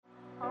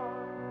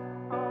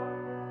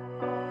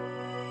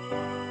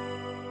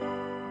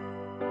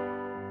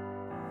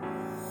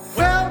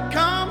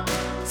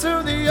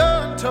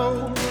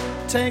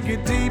take a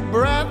deep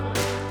breath,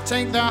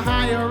 take the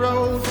higher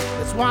road.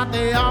 That's what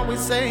they always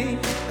say,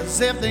 as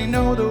if they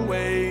know the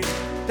way.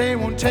 They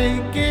won't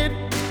take it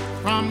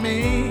from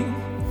me.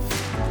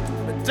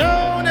 But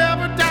don't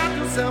ever doubt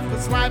yourself,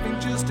 'cause life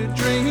ain't just a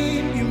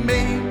dream. You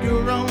make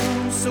your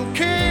own, so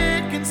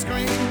kick and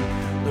scream.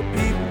 The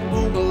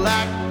people will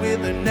act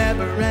with a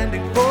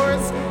never-ending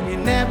force. You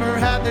never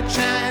had the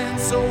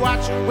chance, so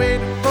what you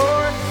waiting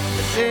for?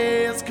 The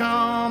day has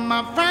come,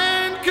 my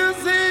friend,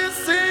 'cause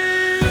this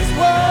is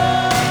war.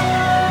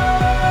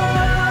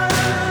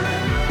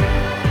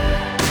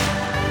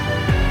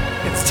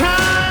 It's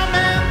time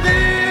and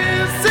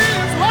this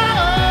is war.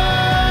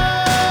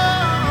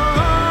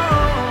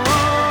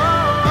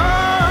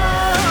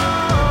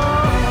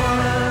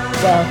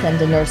 Welcome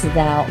to Nurses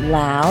Out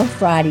Loud,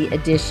 Friday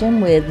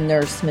edition with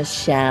Nurse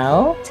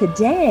Michele.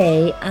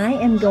 Today, I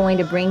am going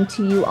to bring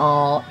to you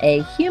all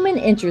a human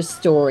interest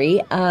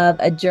story of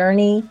a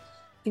journey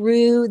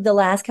through the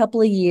last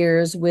couple of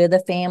years with a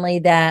family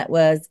that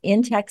was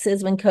in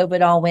Texas when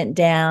COVID all went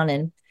down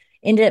and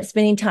ended up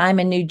spending time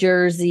in New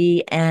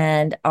Jersey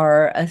and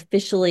are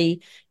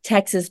officially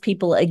Texas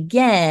people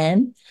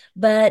again.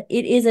 But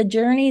it is a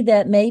journey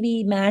that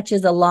maybe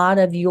matches a lot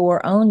of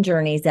your own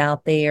journeys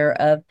out there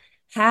of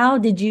how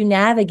did you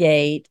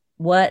navigate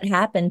what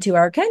happened to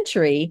our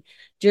country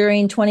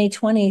during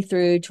 2020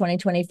 through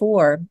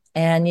 2024?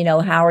 And,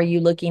 how are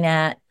you looking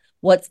at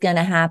what's going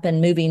to happen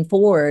moving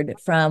forward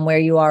from where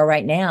you are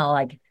right now?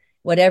 Like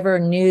whatever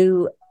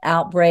new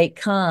outbreak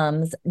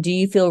comes, do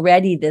you feel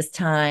ready this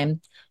time?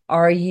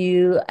 Are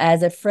you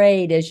as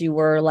afraid as you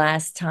were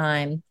last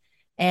time?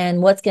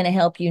 And what's going to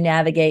help you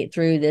navigate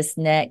through this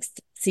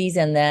next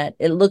season that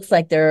it looks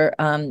like they're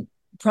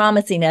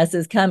promising us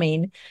is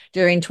coming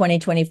during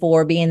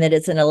 2024, being that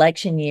it's an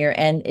election year.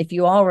 And if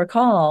you all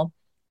recall,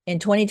 in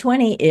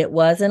 2020, it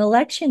was an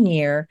election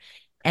year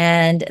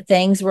and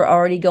things were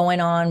already going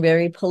on,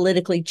 very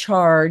politically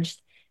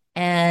charged.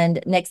 And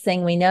next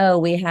thing we know,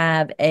 we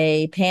have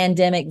a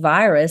pandemic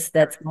virus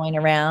that's going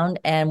around,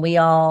 and we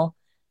all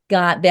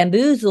got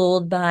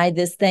bamboozled by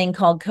this thing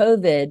called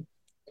COVID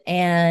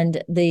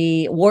and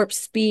the warp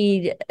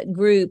speed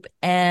group.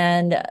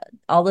 And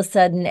all of a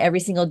sudden, every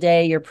single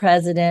day, your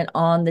president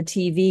on the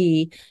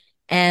TV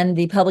and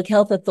the public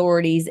health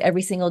authorities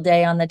every single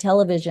day on the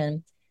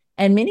television.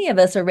 And many of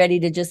us are ready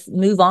to just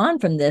move on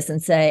from this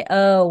and say,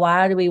 oh,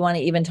 why do we want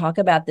to even talk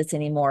about this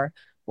anymore?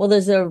 Well,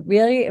 there's a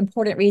really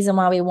important reason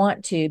why we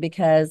want to,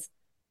 because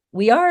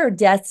we are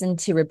destined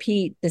to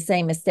repeat the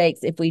same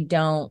mistakes if we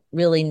don't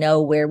really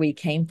know where we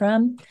came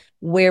from,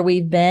 where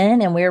we've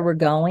been, and where we're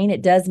going.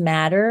 It does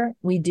matter.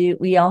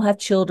 We all have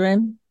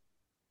children.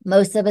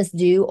 Most of us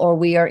do, or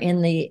we are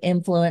in the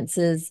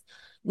influences.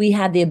 We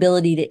have the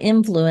ability to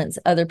influence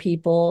other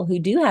people who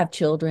do have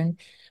children,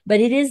 but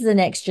it is the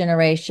next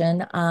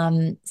generation.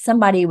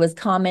 Somebody was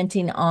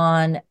commenting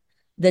on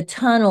the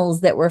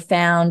tunnels that were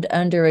found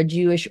under a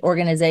Jewish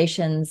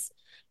organization's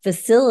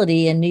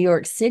facility in New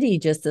York City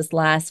just this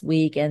last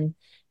week. And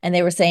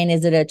they were saying,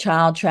 is it a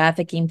child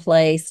trafficking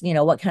place?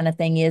 What kind of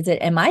thing is it?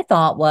 And my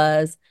thought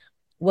was,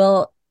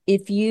 well,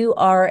 if you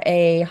are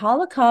a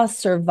Holocaust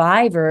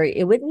survivor,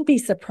 it wouldn't be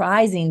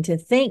surprising to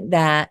think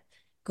that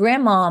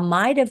grandma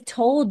might have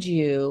told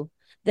you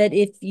that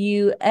if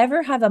you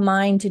ever have a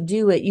mind to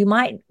do it, you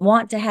might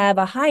want to have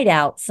a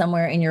hideout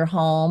somewhere in your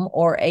home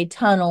or a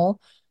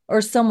tunnel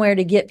or somewhere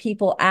to get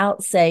people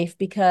out safe,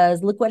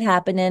 because look what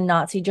happened in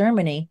Nazi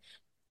Germany.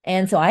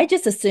 And so I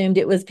just assumed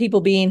it was people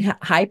being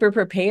hyper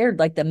prepared,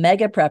 like the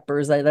mega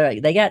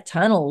preppers. They got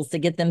tunnels to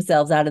get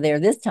themselves out of there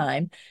this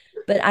time.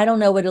 But I don't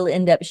know what it'll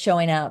end up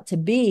showing out to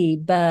be.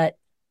 But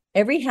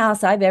every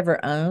house I've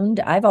ever owned,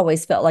 I've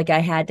always felt like I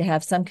had to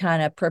have some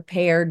kind of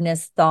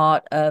preparedness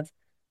thought of,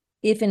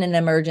 if in an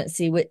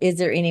emergency, is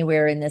there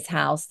anywhere in this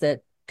house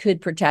that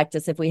could protect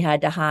us if we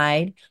had to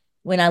hide?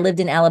 When I lived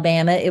in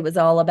Alabama, it was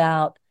all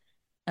about,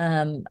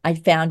 I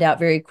found out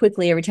very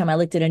quickly every time I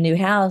looked at a new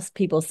house,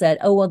 people said,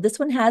 oh, well, this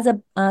one has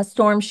a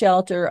storm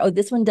shelter. Oh,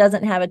 this one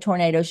doesn't have a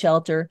tornado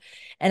shelter.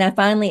 And I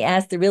finally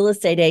asked the real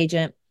estate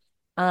agent,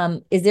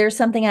 is there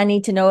something I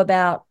need to know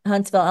about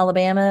Huntsville,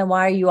 Alabama?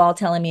 Why are you all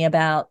telling me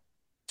about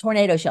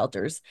tornado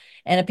shelters?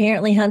 And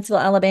apparently Huntsville,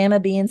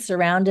 Alabama, being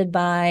surrounded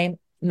by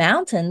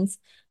mountains,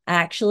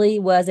 actually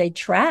was a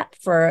trap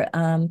for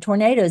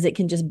tornadoes. It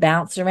can just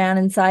bounce around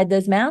inside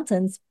those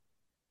mountains.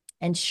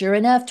 And sure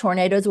enough,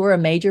 tornadoes were a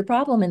major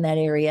problem in that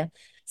area.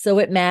 So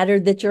it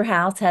mattered that your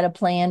house had a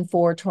plan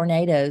for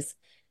tornadoes.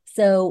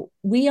 So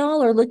we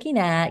all are looking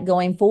at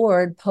going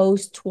forward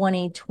post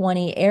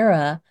 2020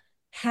 era.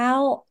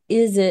 How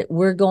is it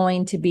we're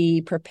going to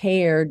be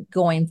prepared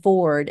going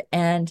forward?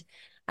 And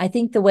I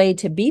think the way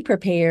to be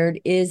prepared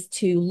is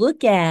to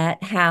look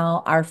at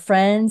how our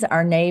friends,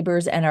 our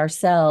neighbors, and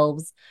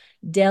ourselves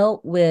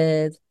dealt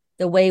with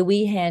the way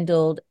we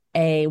handled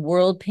a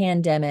world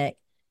pandemic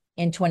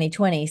in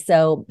 2020.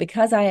 So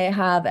because I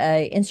have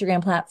an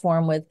Instagram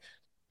platform with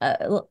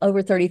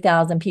over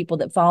 30,000 people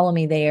that follow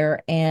me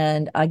there,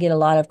 and I get a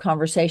lot of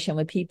conversation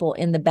with people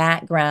in the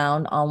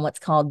background on what's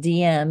called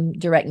DM,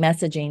 direct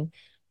messaging,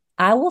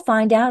 I will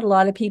find out a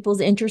lot of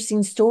people's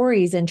interesting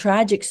stories and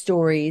tragic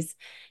stories.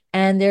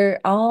 And they're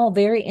all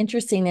very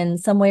interesting in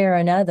some way or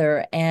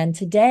another. And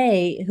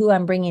today, who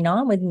I'm bringing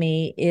on with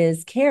me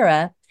is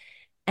Kara,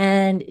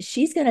 and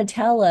she's going to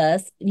tell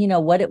us,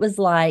 what it was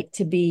like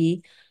to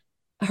be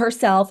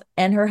herself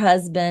and her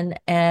husband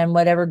and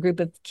whatever group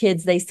of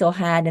kids they still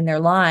had in their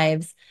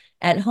lives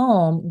at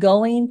home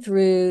going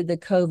through the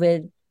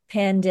COVID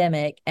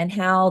pandemic and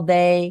how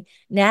they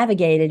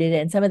navigated it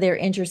and some of their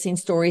interesting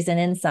stories and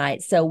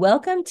insights. So,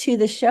 welcome to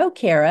the show,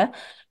 Kara,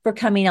 for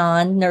coming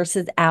on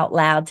Nurses Out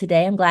Loud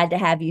today. I'm glad to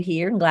have you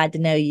here and glad to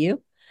know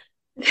you.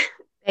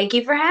 Thank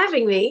you for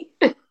having me.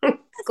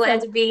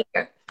 Glad So, to be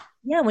here.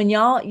 yeah, when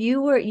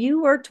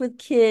you worked with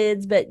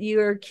kids, but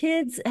your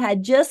kids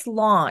had just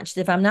launched.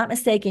 If I'm not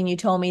mistaken, you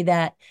told me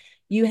that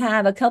you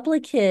have a couple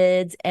of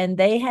kids and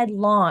they had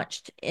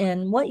launched.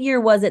 In what year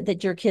was it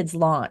that your kids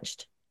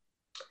launched?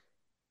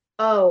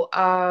 Oh,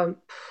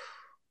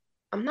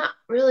 I'm not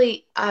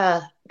really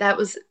that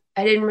was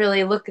I didn't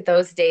really look at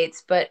those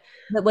dates, but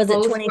But was it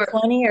both were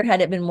 2020 or had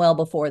it been well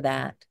before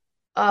that?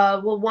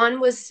 well one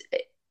was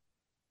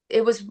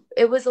it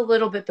was a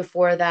little bit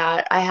before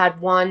that. I had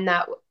one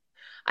that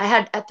I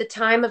had at the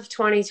time of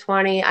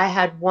 2020, I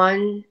had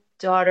one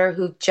daughter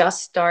who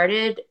just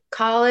started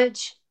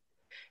college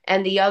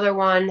and the other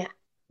one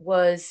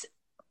was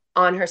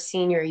on her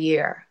senior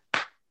year.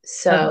 Of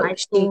So high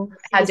she school?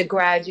 She had was, to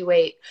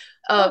graduate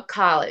oh,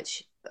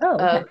 college. oh,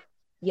 okay.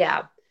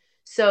 Yeah.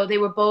 So they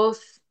were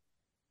both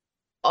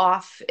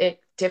off at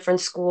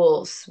different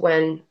schools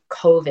when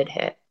COVID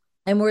hit.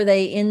 And were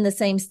they in the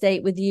same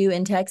state with you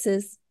in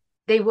Texas?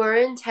 They were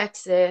in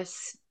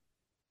Texas,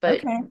 but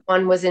Okay.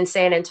 one was in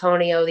San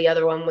Antonio, the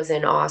other one was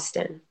in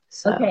Austin.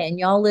 So, Okay. And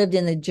y'all lived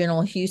in the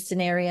general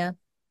Houston area?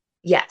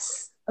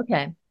 yes.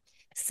 Okay.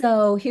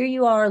 So here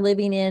you are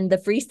living in the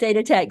free state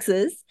of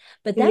Texas,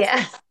 but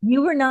Yeah.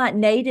 you were not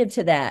native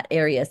to that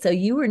area. So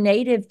you were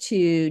native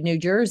to New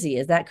Jersey.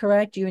 Is that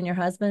correct? You and your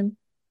husband?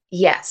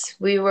 Yes.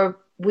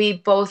 We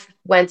both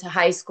went to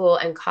high school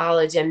and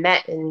college and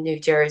met in New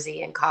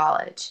Jersey in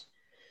college.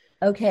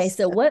 Okay.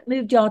 So what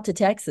moved y'all to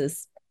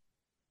Texas?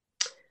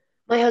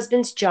 My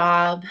husband's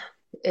job,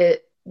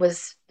 it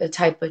was the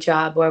type of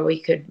job where we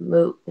could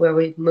move, where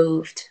we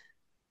moved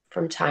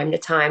from time to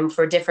time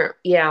for different,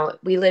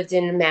 we lived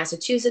in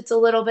Massachusetts a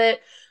little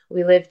bit.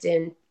 We lived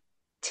in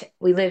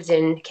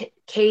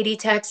Katy,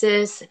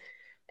 Texas,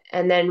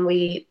 and then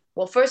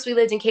first we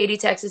lived in Katy,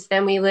 Texas,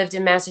 then we lived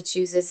in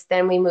Massachusetts,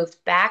 then we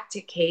moved back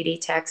to Katy,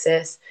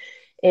 Texas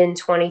in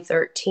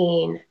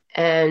 2013,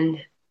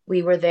 and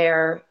we were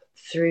there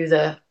through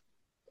the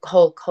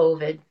whole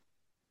COVID,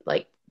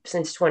 like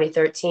since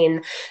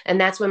 2013, and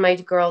that's when my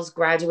girls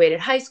graduated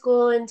high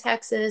school in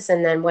Texas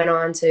and then went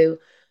on to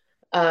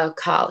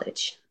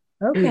college.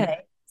 Okay.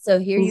 So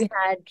here you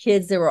had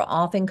kids that were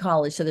off in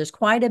college. So there's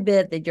quite a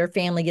bit that your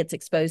family gets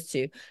exposed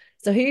to.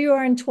 So here you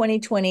are in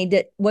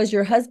 2020. Was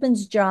your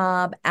husband's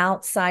job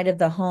outside of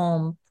the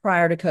home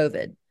prior to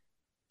COVID?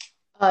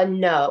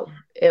 No,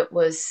 it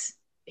was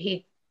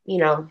he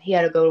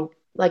had to go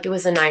like it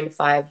was a 9 to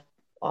 5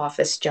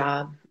 office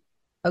job.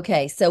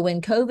 Okay, so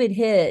when COVID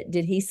hit,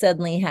 did he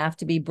suddenly have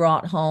to be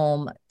brought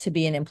home to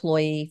be an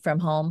employee from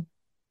home?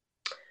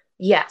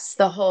 Yes,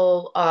 the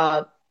whole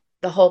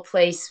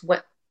place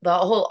went, the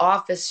whole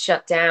office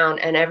shut down,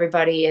 and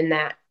everybody in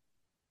that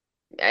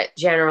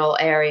general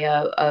area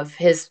of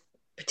his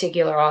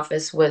particular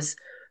office was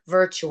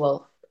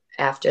virtual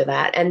after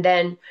that. And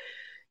then,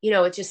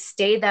 it just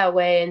stayed that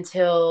way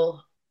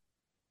until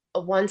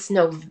once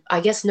no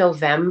I guess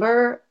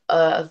November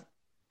of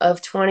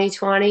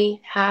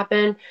 2020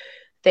 happened.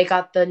 They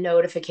got the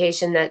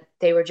notification that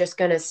they were just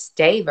going to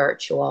stay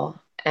virtual,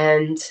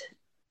 and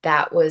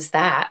that was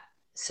that.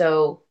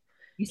 So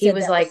You he said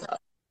was that like, was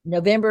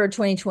November of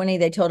 2020.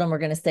 They told him we're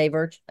going to stay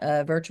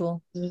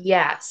virtual.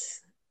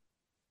 yes.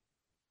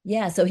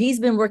 Yeah, so he's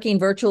been working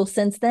virtual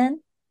since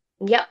then.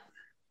 Yep.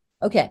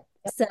 Okay.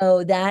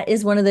 So that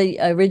is one of the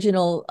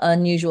original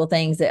unusual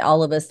things that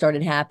all of us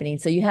started happening.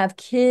 So you have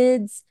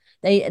kids.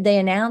 They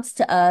announced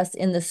to us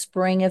in the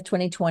spring of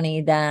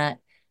 2020 that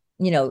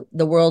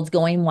the world's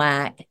going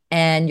whack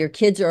and your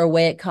kids are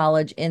away at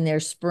college in their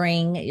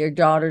spring,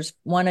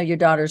 one of your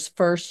daughter's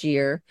first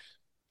year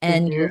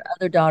and your Hmm.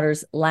 other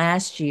daughter's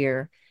last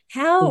year.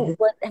 Hmm.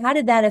 How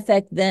did that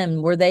affect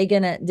them?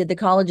 Did the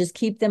colleges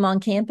keep them on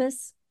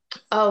campus?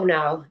 Oh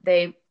no,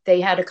 they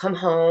had to come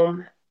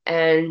home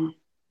and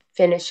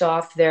finish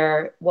off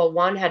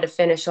one had to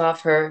finish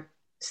off her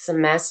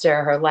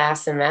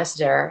last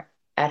semester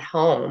at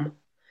home.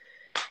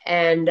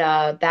 And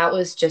that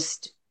was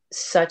just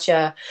such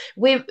a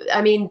we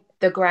I mean,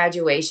 the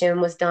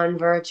graduation was done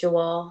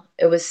virtual.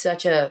 It was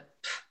such a,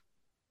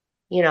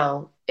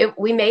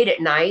 we made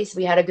it nice.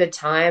 We had a good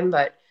time,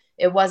 but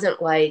it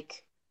wasn't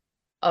like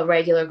a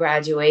regular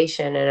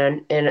graduation,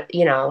 and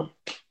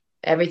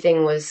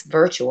everything was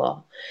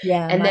virtual.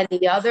 Yeah, And then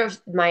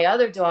my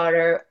other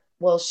daughter,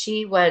 well,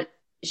 she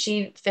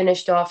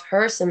finished off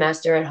her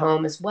semester at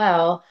home as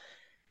well.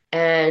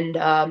 And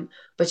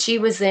but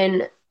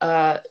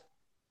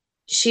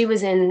she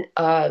was in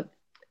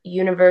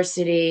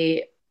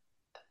University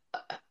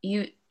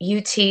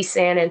UT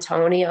San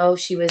Antonio.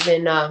 She was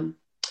in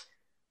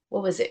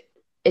what was it?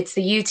 It's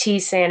the UT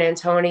San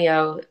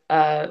Antonio.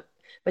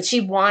 But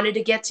she wanted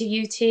to get to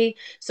UT,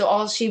 so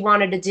all she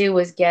wanted to do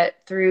was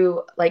get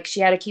through. Like she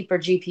had to keep her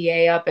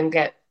GPA up and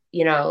get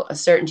a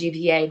certain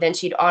GPA. Then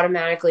she'd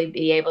automatically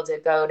be able to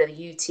go to the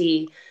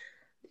UT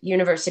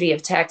University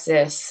of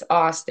Texas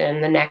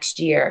Austin the next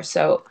year.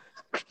 So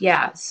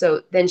yeah,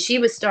 so then she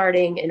was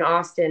starting in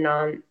Austin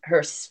on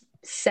her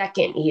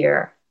second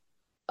year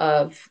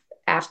of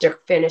after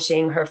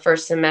finishing her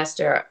first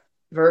semester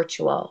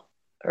virtual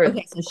or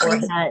Okay, so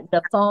she course. had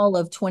the fall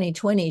of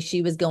 2020,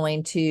 she was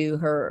going to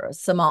her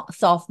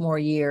sophomore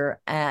year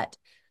at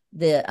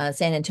the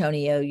San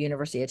Antonio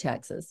University of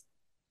Texas.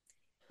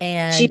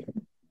 She And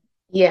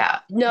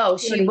yeah, no,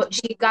 she already,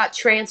 she got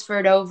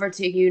transferred over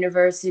to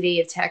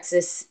University of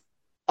Texas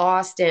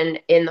Austin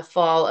in the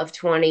fall of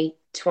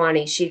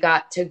 2020. She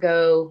got to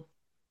go,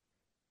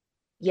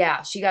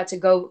 yeah, she got to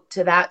go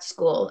to that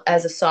school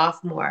as a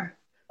sophomore.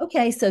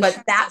 okay, so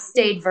But that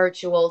stayed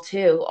virtual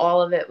too.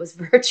 All of it was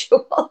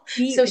virtual.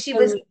 she, So she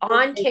was so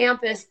on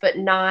campus, but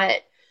not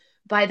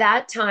by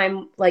that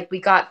time. Like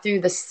we got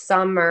through the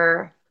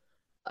summer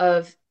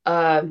of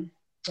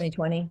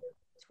 2020.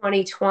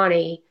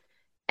 2020,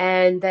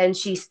 and then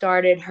she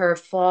started her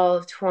fall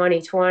of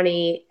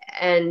 2020,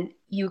 and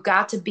you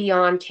got to be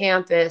on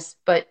campus,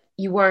 but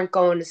you weren't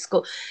going to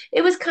school.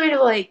 It was kind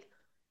of like,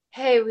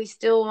 hey, we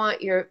still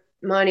want your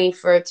money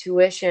for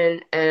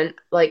tuition and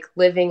like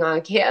living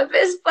on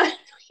campus, but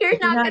you're You're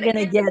not not going to going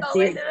to get to get go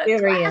the into the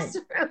experience.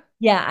 classroom.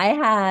 Yeah, I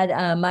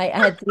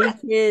had three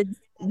kids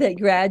that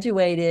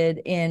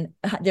graduated in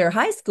their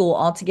high school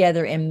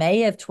altogether in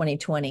May of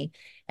 2020.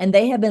 And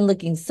they have been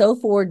looking so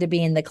forward to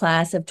being the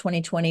class of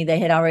 2020. They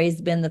had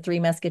always been the three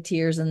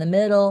musketeers in the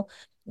middle.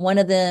 One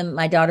of them,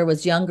 my daughter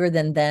was younger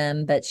than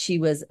them, but she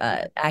was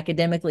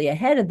academically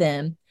ahead of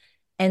them.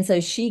 And so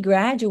she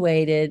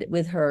graduated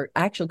with her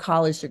actual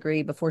college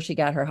degree before she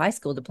got her high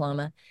school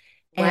diploma.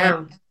 And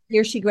Wow.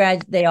 here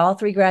they all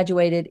three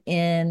graduated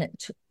in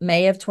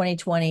May of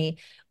 2020.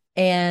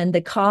 And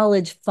the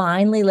college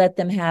finally let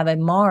them have a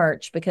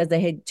march because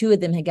two of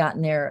them had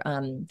gotten their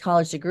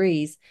college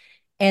degrees.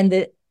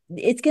 And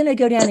it's going to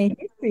go down in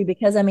history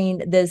because I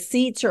mean, the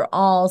seats are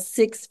all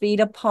 6 feet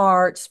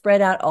apart,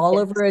 spread out all Yes.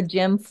 over a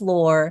gym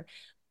floor.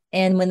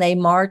 And when they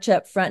march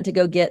up front to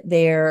go get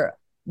their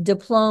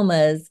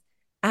diplomas,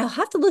 I'll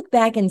have to look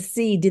back and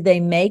see, did they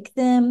make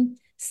them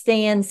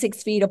stand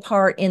 6 feet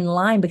apart in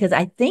line? Because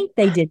I think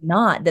they did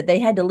not, that they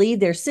had to leave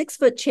their 6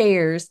 foot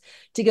chairs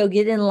to go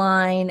get in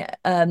line,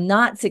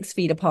 not 6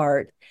 feet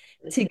apart,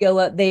 to go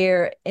up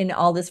there in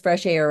all this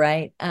fresh air,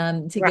 right?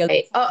 To go.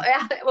 Right. Oh,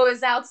 yeah, it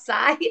was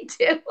outside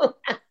too.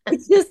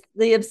 It's just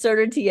the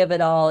absurdity of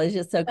it all is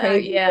just so Oh, crazy.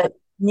 yeah. But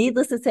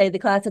needless to say, the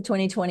class of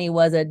 2020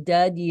 was a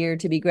dud year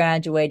to be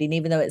graduating,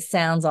 even though it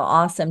sounds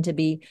awesome to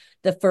be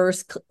the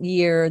first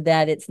year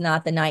that it's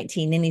not the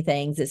 19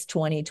 anythings, it's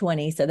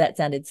 2020. So that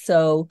sounded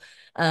so,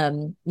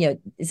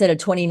 instead of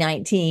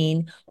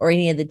 2019 or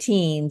any of the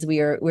teens,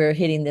 we're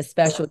hitting this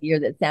special year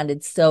that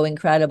sounded so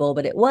incredible,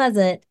 but it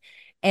wasn't.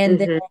 And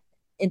then Hmm.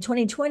 in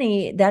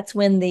 2020, that's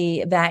when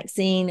the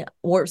vaccine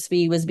warp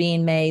speed was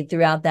being made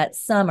throughout that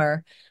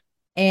summer.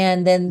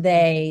 And then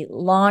they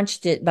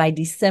launched it by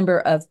December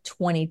of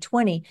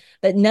 2020,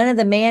 but none of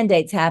the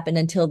mandates happened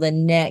until the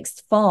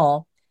next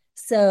fall.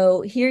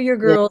 So here your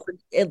Yeah. girls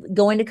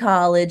going to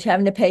college,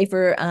 having to pay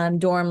for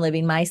dorm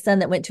living. My son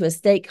that went to a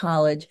state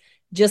college,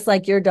 just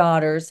like your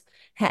daughters,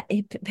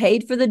 he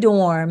paid for the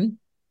dorm,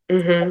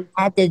 Hmm.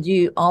 had to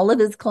do all of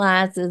his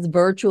classes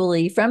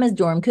virtually from his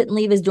dorm, couldn't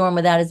leave his dorm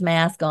without his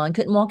mask on,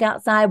 couldn't walk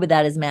outside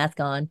without his mask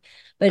on.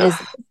 But his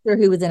Oh, sister,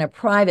 who was in a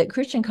private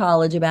Christian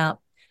college about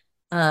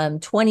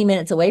 20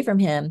 minutes away from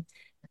him,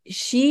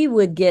 she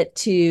would get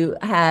to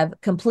have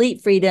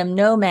complete freedom,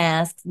 no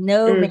masks,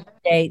 no mm,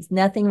 mandates,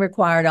 nothing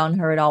required on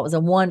her at all. It was a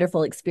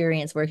wonderful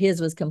experience where his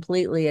was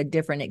completely a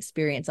different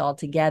experience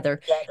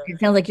altogether. It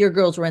sounds like your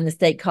girls were in the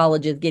state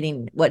colleges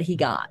getting what he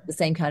got, the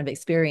same kind of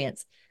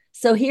experience.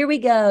 So here we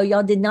go.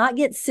 Y'all did not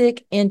get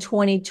sick in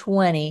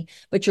 2020,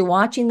 but you're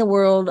watching the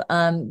world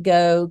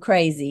go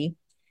crazy.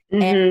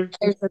 And hmm.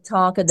 there's the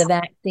talk of the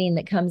vaccine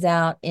that comes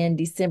out in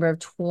December of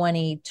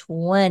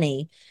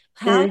 2020.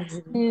 How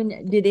Hmm.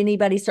 soon did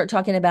anybody start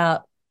talking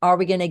about, are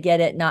we going to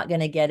get it, not going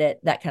to get it,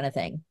 that kind of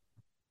thing?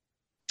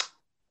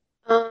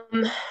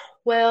 Um,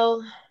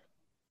 well,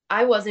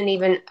 I wasn't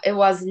even, it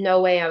was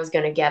no way I was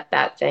going to get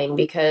that thing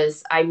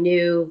because I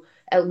knew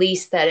at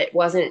least that it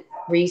wasn't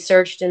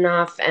researched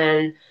enough.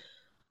 And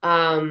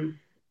um,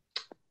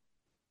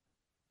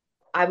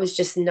 I was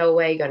just no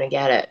way going to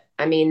get it.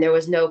 I mean, there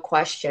was no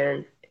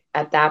question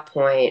at that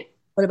point.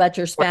 What about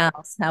your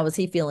spouse? How was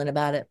he feeling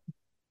about it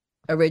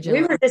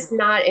We originally? were just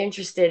not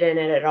interested in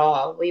it at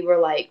all. We were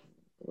like,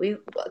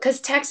 because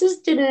Texas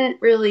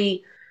didn't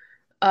really,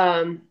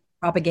 um,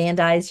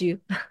 Propagandize you?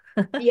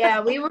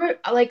 yeah, we were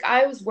like,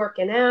 I was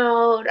working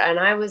out and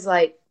I was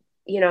like,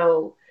 you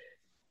know,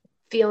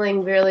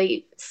 feeling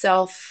really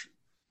self,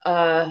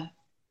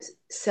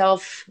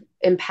 self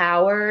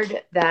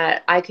empowered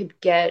that I could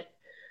get.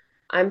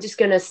 I'm just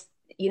gonna,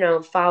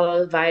 follow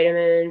the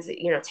vitamins,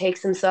 take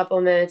some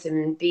supplements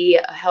and be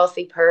a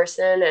healthy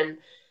person, and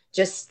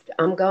just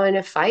I'm going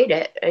to fight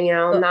it. And,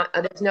 I'm But not.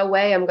 There's no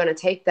way I'm going to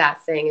take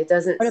that thing. It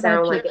doesn't what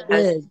about sound your like it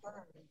has. kids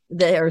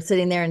that are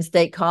sitting there in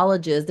state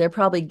colleges? They're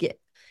probably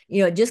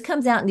it just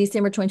comes out in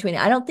December 2020.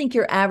 I don't think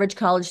your average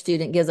college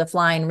student gives a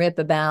flying rip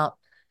about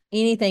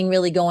anything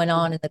really going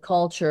on in the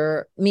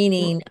culture,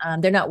 meaning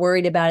they're not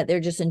worried about it. They're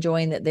just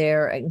enjoying that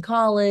they're in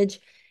college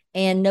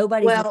and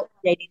nobody's Well,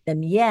 dating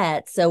them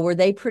yet. So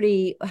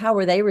how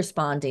were they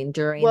responding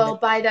during the? Well,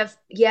 by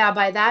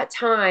that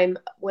time,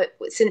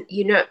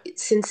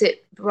 since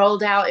it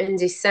rolled out in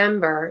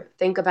December,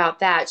 think about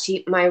that.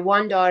 My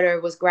one daughter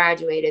was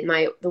graduated.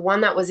 The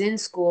one that was in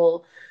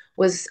school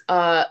was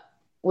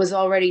was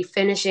already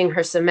finishing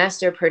her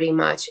semester pretty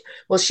much.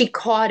 Well, she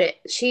caught it.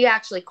 She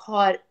actually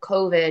caught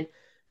COVID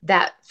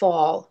that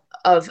fall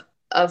of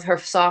her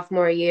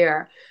sophomore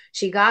year.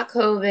 She got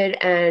COVID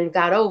and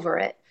got over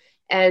it.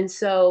 And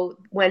so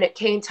when it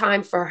came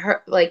time for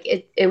her, like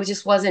it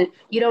just wasn't,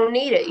 you don't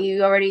need it.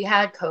 You already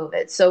had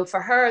COVID. So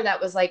for her, that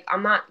was like,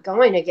 I'm not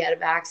going to get a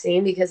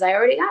vaccine because I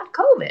already got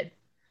COVID.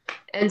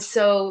 And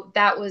so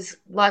that was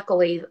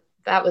luckily,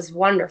 that was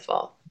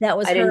wonderful. That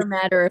was I her didn't,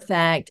 matter of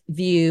fact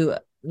view,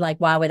 like,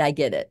 why would I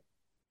get it?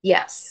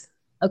 yes.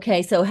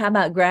 Okay, so how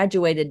about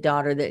graduated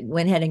daughter that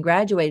went ahead and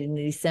graduated in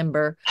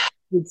December?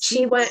 Did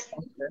She she? went,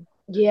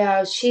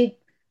 yeah,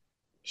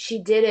 she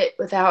did it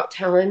without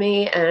telling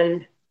me,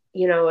 and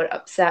it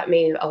upset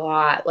me a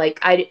lot. Like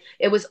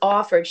it was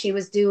offered. She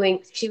was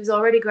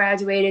already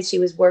graduated. She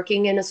was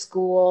working in a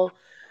school,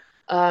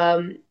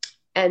 um,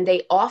 and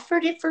they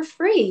offered it for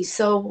free.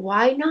 So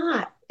why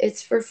not?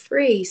 It's for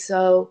free.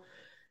 So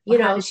Well,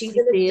 how did she's she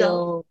an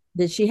adult. feel?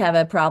 Did she have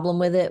a problem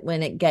with it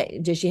when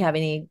did she have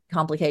any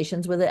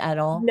complications with it at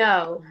all?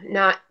 No,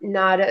 not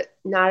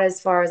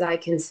as far as I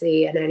can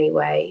see in any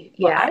way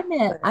Well, yet.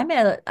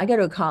 I go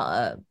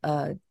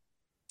to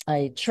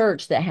a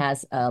church that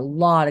has a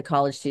lot of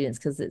college students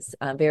because it's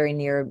very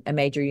near a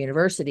major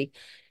university.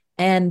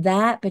 And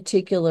that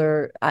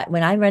particular,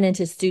 when I run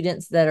into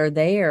students that are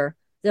there,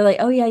 they're like,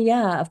 "Oh yeah,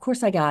 yeah, of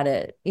course I got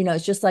it."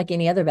 It's just like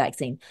any other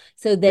vaccine.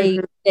 So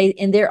Hmm. they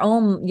in their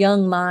own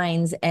young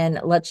minds, and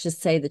let's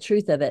just say the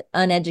truth of it,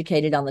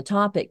 uneducated on the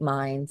topic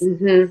minds,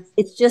 Hmm.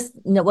 it's just,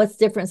 what's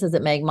difference does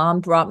it make? Mom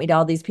brought me to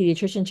all these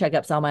pediatrician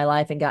checkups all my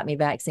life and got me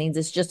vaccines.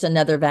 It's just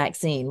another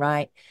vaccine,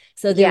 right?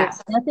 So there's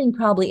Yes. nothing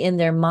probably in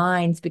their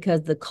minds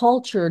because the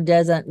culture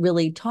doesn't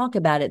really talk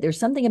about it. There's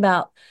something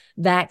about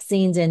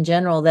vaccines in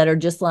general that are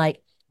just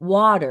like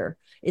water.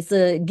 It's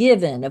a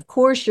given. Of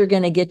course, you're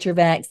going to get your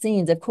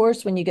vaccines. Of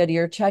course, when you go to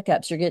your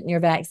checkups, you're getting your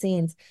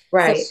vaccines.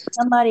 So Right.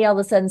 somebody all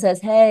of a sudden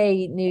says,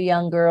 "Hey, new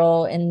young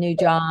girl in new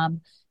job,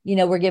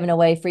 we're giving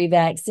away free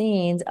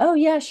vaccines." Oh,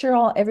 yeah,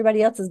 sure.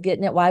 Everybody else is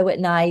getting it. Why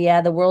wouldn't I?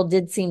 Yeah, the world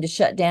did seem to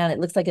shut down. It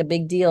looks like a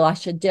big deal. I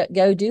should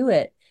go do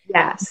it.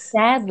 Yes.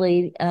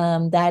 Sadly,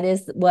 that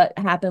is what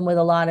happened with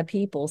a lot of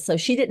people. So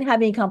she didn't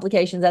have any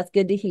complications. That's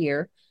good to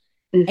hear.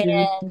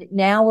 Hmm. And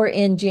now we're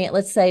in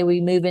let's say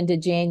we move into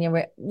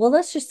January. Well,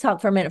 let's just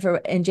talk for a minute for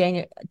in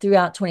January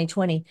throughout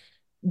 2020.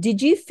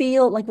 Did you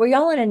feel like, were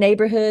y'all in a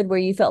neighborhood where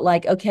you felt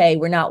like, okay,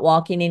 we're not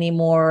walking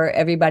anymore?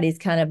 Everybody's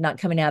kind of not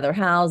coming out of their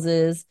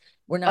houses.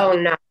 We're not Oh really,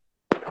 no.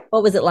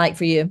 what was it like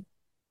for you?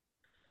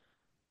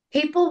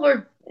 People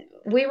were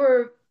we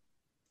were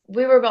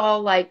we were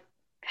all like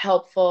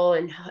helpful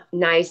and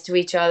nice to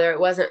each other. It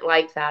wasn't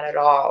like that at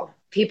all.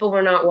 People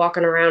were not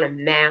walking around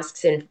in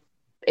masks in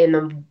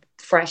the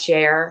fresh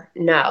air.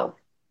 No.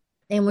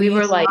 And were We you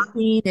were like,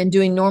 shopping and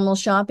doing normal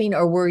shopping,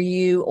 or were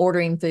you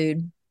ordering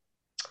food?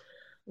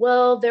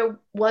 well, there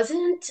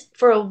wasn't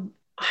for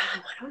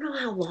I don't know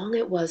how long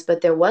it was,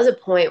 but there was a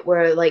point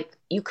where like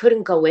you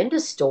couldn't go into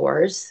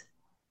stores.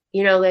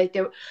 Like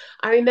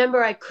I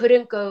remember I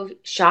couldn't go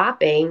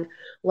shopping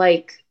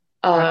like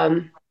Right.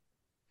 um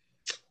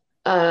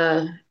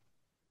uh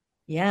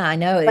Yeah, I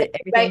know Like, it.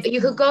 right, Everything's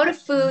you could go to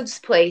foods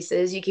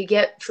places, you could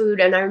get food,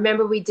 and I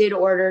remember we did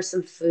order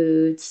some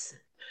foods.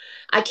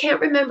 I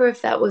can't remember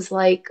if that was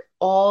like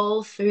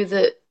all through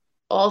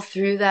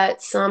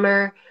that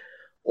summer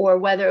or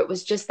whether it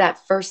was just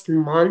that first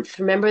month.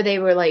 Remember they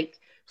were like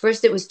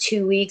first it was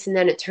 2 weeks and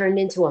then it turned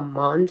into a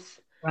month.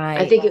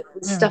 I right. think it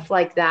was Yeah. stuff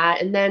like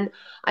that. And then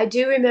I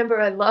do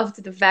remember I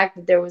loved the fact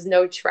that there was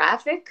no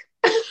traffic.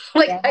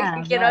 Like I Yeah,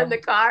 could get right. on the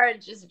car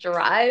and just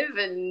drive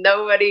and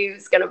nobody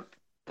was gonna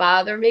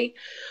bother me.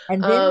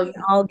 And then we Um,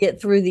 all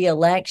get through the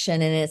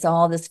election and it's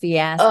all this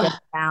fiasco oh,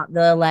 about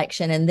the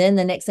election. And then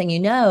the next thing you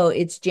know,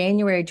 it's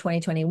January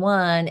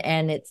 2021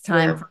 and it's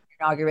time yeah. for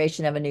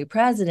inauguration of a new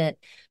president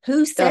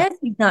who Oh, says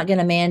he's not going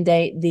to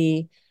mandate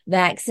the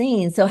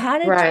vaccine. So how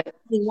did right.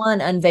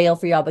 2021 unveil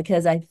for y'all?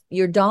 Because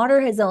your daughter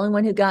is the only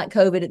one who got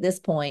COVID at this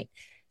point.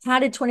 How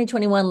did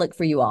 2021 look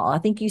for you all? I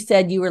think you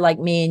said you were like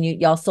me and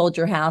y'all sold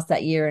your house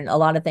that year and a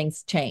lot of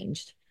things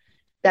changed.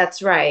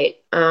 That's right.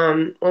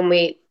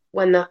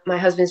 When my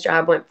husband's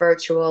job went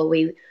virtual,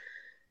 we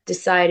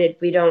decided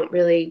we don't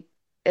really.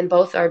 and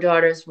both our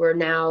daughters were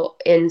now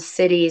in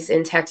cities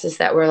in Texas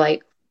that were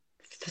like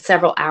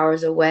several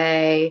hours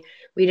away.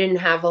 We didn't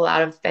have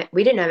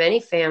any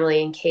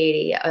family in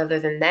Katy other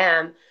than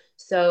them.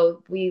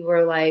 So we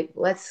were like,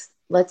 let's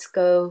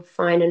go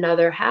find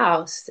another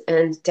house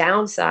and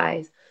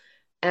downsize.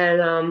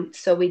 And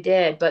so we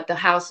did, but the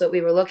house that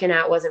we were looking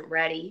at wasn't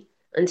ready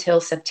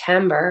until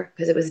September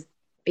because it was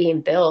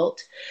being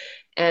built.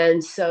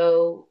 And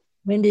so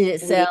When did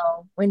it we,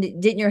 sell?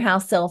 Didn't your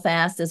house sell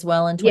fast as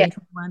well in yeah,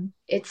 2021?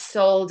 it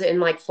sold in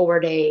like 4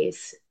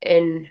 days.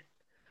 In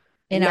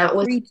And our that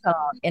was,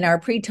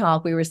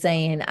 pre-talk, we were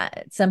saying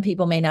some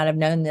people may not have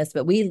known this,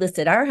 but we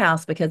listed our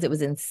house because it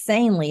was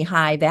insanely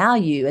high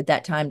value at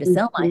that time to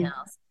sell my hmm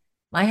house.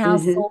 My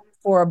house hmm sold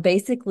for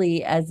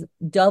basically as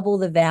double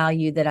the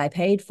value that I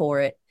paid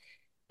for it,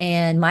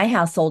 and my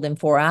house sold in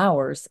 4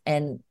 hours.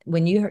 And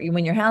when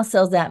your house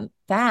sells that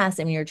fast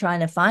and you're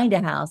trying to find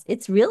a house,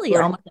 it's really right,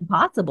 almost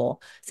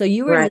impossible. So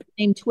you were in right. the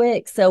same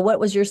twix. So what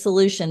was your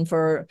solution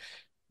for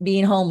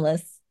being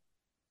homeless?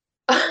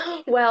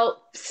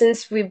 Well,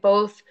 since it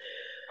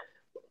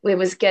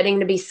was getting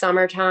to be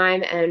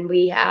summertime and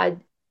we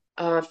had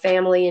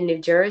family in New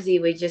Jersey,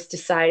 we just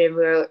decided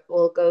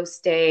we'll go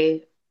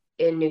stay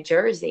in New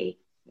Jersey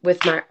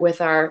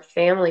with our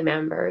family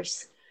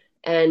members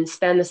and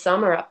spend the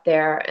summer up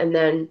there. And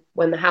then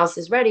when the house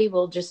is ready,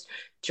 we'll just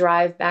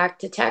drive back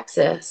to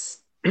Texas.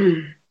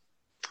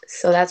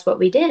 So that's what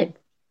we did.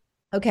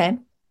 Okay.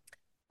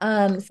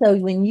 So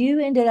when you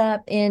ended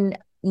up in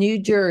New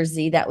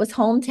Jersey, that was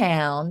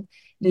hometown,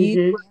 you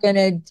hmm were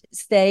gonna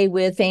stay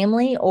with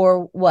family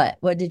or what?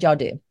 What did y'all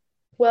do?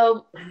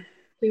 Well,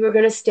 we were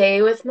going to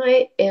stay with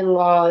my in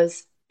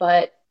laws,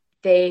 but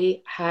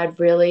they had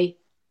really,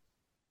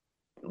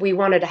 we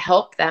wanted to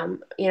help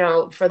them,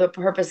 for the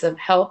purpose of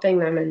helping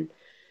them and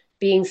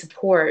being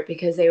support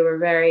because they were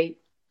very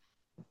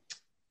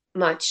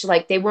much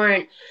like they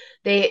were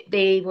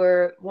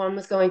one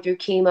was going through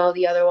chemo,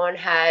 the other one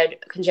had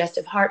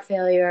congestive heart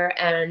failure,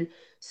 and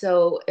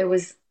so it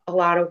was a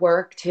lot of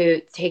work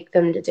to take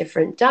them to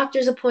different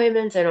doctor's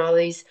appointments and all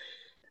these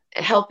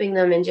helping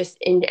them and just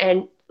in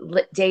and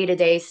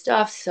day-to-day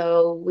stuff.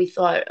 So we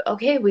thought,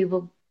 okay,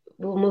 we'll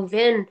move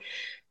in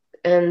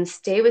and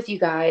stay with you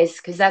guys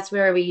because that's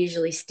where we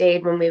usually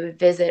stayed when we would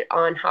visit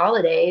on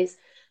holidays.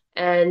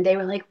 And they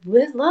were like,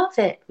 we'd love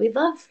it, we'd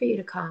love for you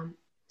to come.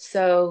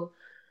 So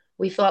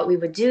we thought we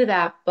would do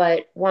that,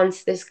 but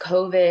once this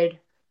COVID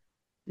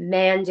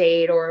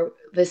mandate or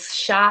this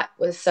shot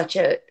was such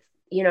a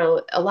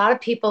lot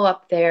of people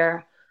up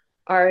there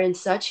are in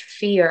such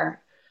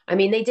fear. I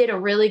mean, they did a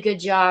really good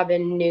job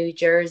in New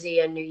Jersey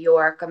and New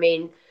York. I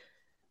mean,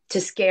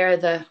 to scare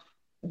the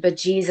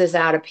bejesus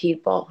out of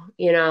people.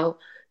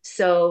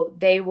 So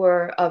they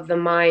were of the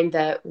mind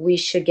that we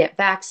should get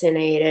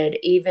vaccinated,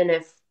 even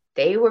if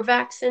they were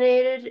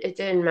vaccinated, it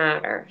didn't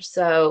matter.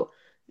 So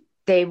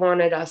they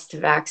wanted us to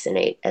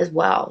vaccinate as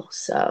well.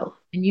 So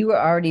And you were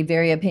already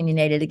very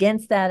opinionated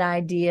against that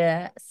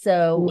idea.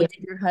 So yeah, did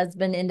your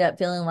husband end up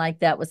feeling like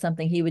that was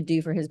something he would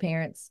do for his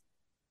parents?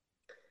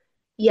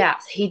 yeah,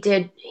 he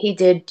did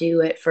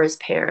do it for his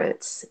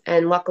parents,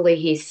 and luckily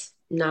he's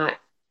not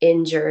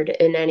injured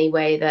in any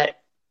way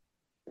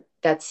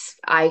that's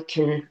I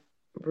can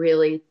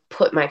really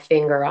put my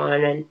finger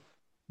on. And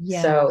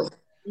Yeah. so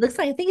Looks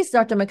like I think it's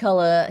Dr.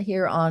 McCullough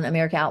here on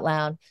America Out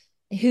Loud,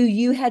 who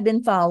you had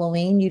been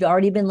following. You'd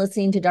already been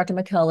listening to Dr.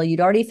 McCullough. You'd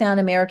already found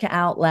America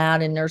Out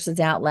Loud and Nurses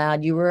Out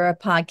Loud. You were a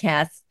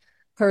podcast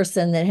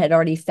person that had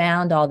already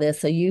found all this.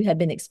 So you had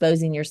been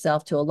exposing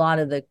yourself to a lot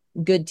of the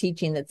good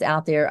teaching that's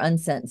out there,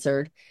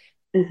 uncensored.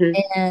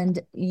 mhm, And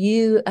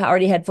you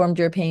already had formed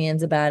your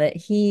opinions about it.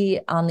 He,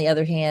 on the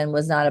other hand,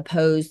 was not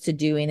opposed to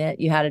doing it.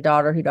 You had a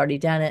daughter who'd already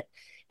done it,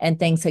 and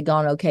things had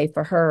gone okay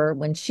for her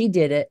when she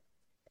did it.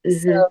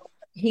 So mhm.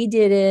 he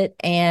did it,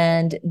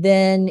 and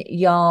then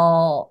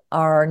y'all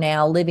are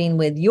now living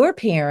with your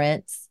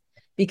parents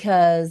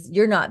because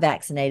you're not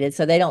vaccinated,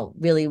 so they don't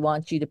really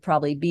want you to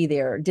probably be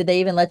there. Did they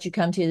even let you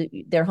come to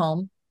their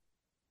home?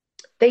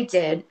 They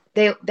did.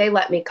 They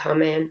let me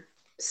come in.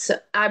 So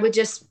I would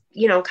just,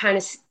 kind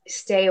of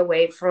stay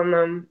away from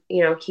them,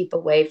 keep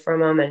away from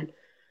them. And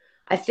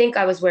I think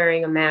I was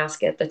wearing a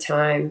mask at the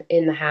time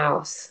in the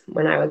house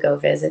when I would go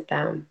visit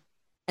them.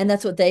 And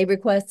that's what they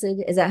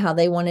requested? Is that how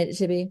they wanted it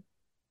to be?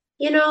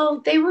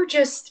 They were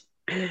just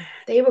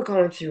they were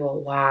going through a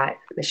lot,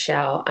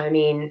 Michelle. I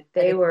mean,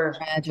 And it's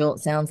fragile, it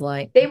sounds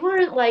like. they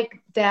weren't like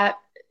that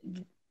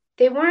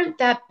they weren't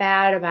that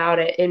bad about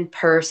it in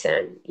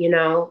person.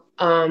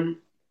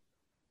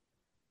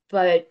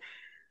 But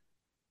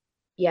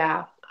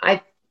yeah,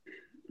 I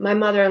my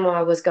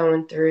mother-in-law was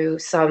going through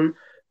some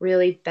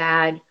really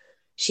bad.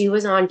 She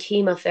was on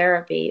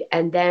chemotherapy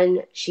and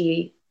then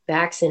she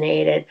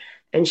vaccinated,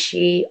 and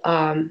she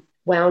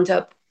wound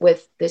up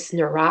with this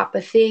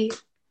neuropathy,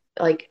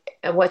 like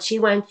what she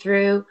went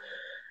through.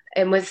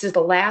 And this is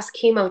the last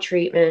chemo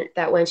treatment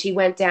that when she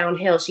went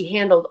downhill, she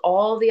handled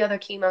all the other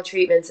chemo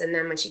treatments. And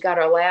then when she got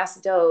her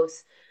last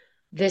dose,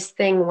 this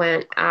thing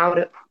went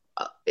out.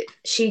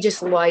 She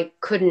just like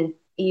couldn't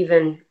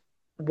even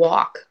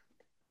walk.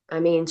 I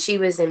mean, she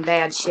was in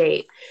bad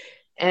shape.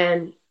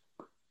 And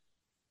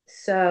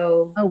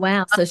so Oh,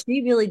 wow. So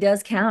she really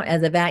does count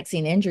as a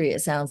vaccine injury,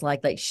 it sounds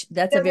like. That's a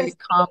doesn't very feel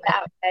common.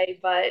 that way,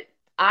 but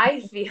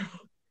I feel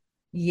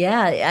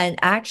Yeah, and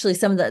actually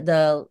some of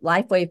the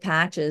LifeWave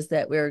patches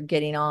that we're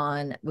getting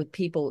on with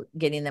people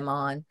getting them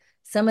on,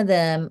 some of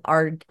them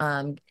are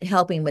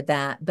helping with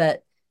that,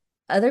 but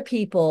other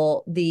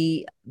people,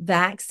 the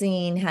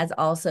vaccine has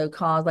also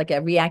caused like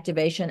a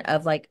reactivation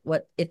of like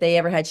what if they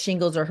ever had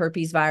shingles or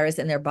herpes virus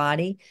in their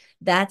body.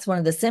 That's one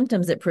of the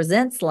symptoms it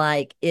presents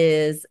like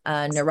is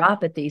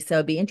neuropathy. So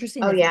it'd be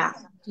interesting oh to yeah.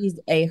 see if she's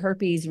a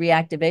herpes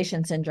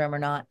reactivation syndrome or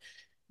not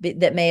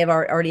that may have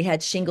already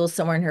had shingles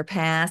somewhere in her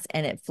past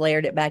and it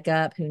flared it back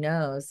up. Who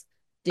knows?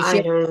 Did she I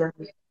ever, don't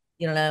know.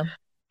 you don't know?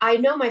 I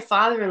know my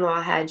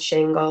father-in-law had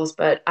shingles,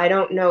 but I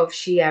don't know if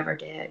she ever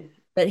did.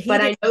 But he But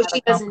didn't I know have a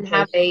she doesn't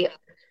have complication.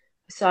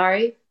 a,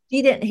 sorry?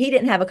 He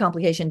didn't have a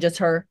complication, just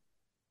her.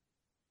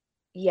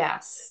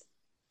 Yes.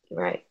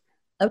 Right.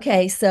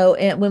 Okay, so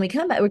when we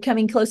come back, we're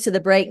coming close to the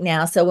break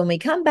now. So when we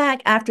come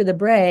back after the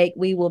break,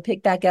 we will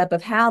pick back up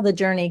of how the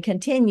journey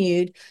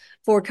continued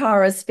for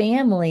Kara's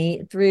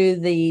family through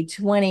the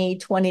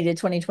 2020 to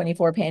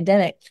 2024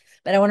 pandemic.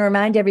 But I want to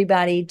remind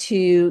everybody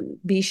to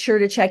be sure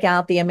to check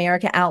out the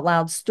America Out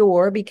Loud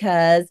store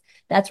because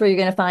that's where you're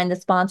going to find the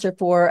sponsor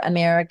for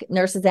America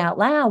Nurses Out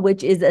Loud,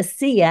 which is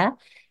ASEA.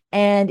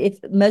 And if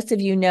most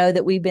of you know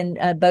that we've been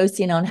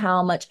boasting on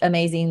how much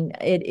amazing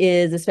it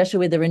is, especially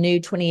with the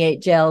Renewed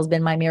 28 gel has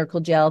been my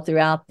miracle gel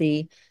throughout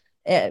the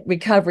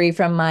recovery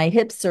from my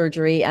hip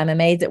surgery. I'm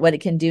amazed at what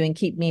it can do and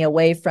keep me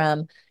away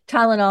from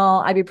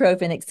Tylenol,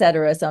 ibuprofen,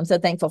 etc. So I'm so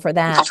thankful for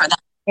that.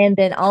 And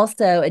then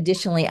also,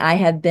 additionally, I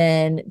have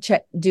been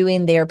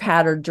doing their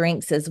powdered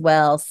drinks as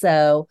well.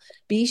 So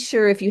be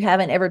sure if you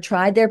haven't ever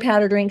tried their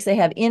powdered drinks, they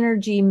have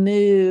energy,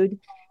 mood,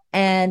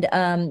 and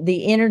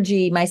the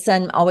energy. My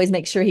son always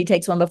makes sure he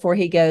takes one before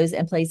he goes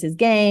and plays his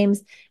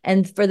games.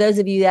 And for those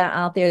of you that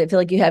out there that feel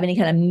like you have any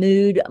kind of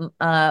mood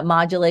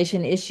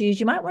modulation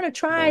issues, you might want to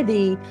try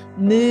the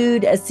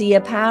Mood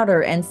ASEA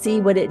powder and see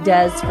what it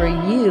does for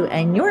you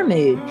and your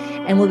mood.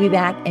 And we'll be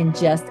back in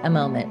just a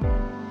moment.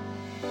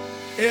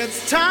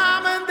 It's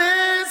time and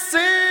this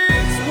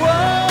is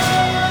what.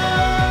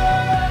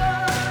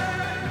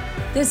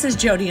 This is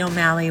Jody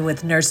O'Malley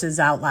with Nurses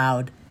Out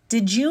Loud.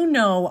 Did you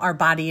know our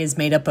body is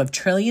made up of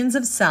trillions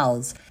of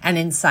cells, and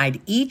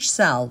inside each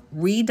cell,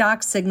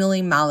 redox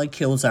signaling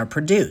molecules are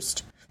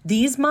produced?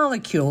 These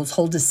molecules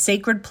hold a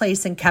sacred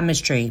place in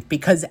chemistry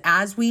because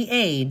as we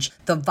age,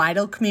 the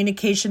vital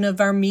communication of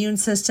our immune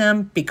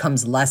system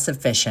becomes less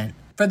efficient.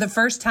 For the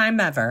first time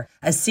ever,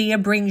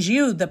 ASEA brings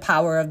you the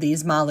power of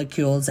these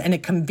molecules in a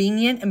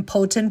convenient and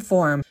potent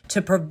form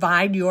to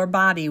provide your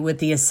body with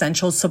the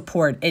essential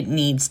support it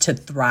needs to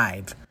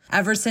thrive.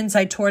 Ever since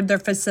I toured their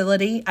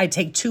facility, I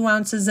take 2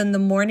 ounces in the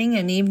morning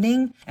and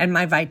evening, and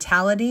my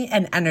vitality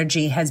and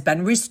energy has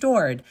been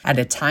restored at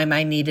a time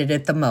I needed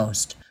it the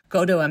most.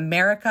 Go to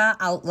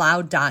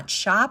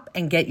americaoutloud.shop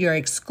and get your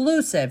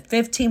exclusive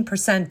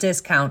 15%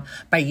 discount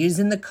by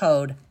using the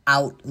code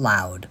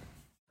OUTLOUD.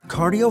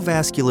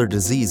 Cardiovascular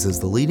disease is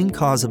the leading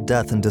cause of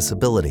death and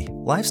disability.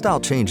 Lifestyle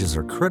changes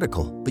are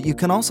critical, but you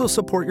can also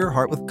support your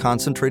heart with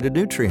concentrated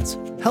nutrients.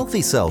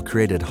 Healthy Cell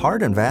created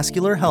Heart and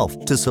Vascular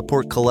Health to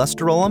support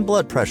cholesterol and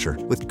blood pressure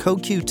with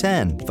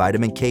CoQ10,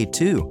 vitamin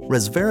K2,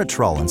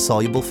 resveratrol, and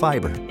soluble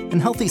fiber.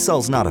 And Healthy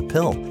Cell's not a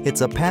pill,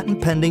 it's a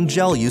patent-pending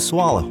gel you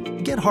swallow.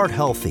 Get heart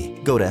healthy.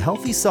 Go to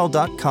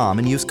healthycell.com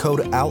and use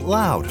code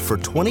OUTLOUD for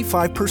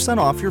 25%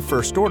 off your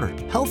first order.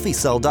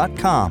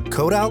 Healthycell.com,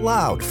 code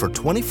OUTLOUD for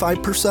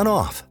 25%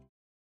 off.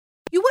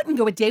 You wouldn't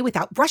go a day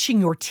without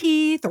brushing your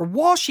teeth or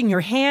washing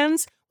your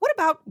hands. What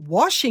about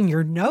washing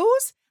your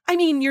nose? I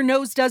mean, your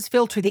nose does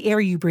filter the air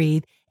you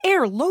breathe,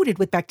 air loaded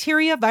with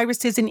bacteria,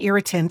 viruses, and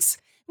irritants.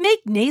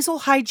 Make nasal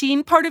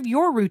hygiene part of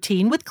your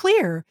routine with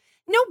Xlear.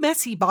 No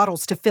messy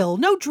bottles to fill,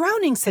 no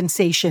drowning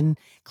sensation.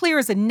 Xlear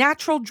is a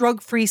natural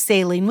drug-free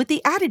saline with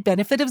the added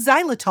benefit of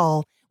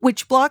xylitol,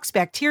 which blocks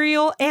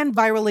bacterial and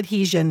viral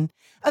adhesion.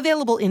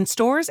 Available in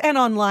stores and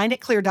online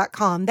at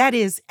Xlear.com. That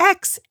is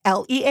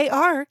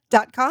XLEAR.com.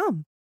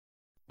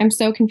 I'm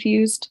so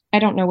confused. I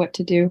don't know what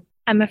to do.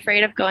 I'm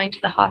afraid of going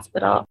to the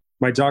hospital.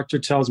 My doctor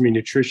tells me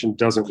nutrition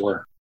doesn't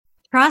work.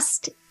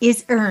 Trust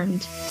is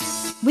earned.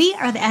 We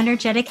are the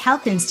Energetic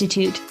Health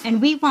Institute, and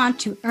we want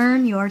to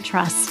earn your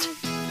trust.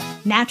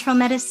 Natural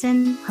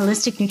medicine,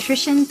 holistic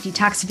nutrition,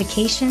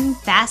 detoxification,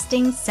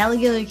 fasting,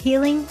 cellular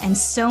healing, and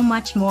so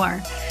much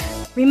more.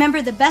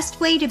 Remember, the best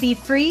way to be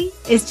free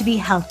is to be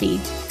healthy.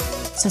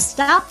 So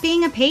stop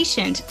being a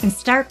patient and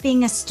start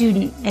being a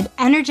student at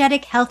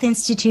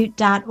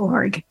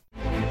energetichealthinstitute.org.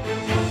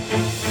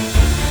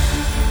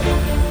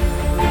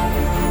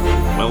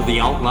 Well, the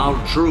Out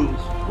Loud Truth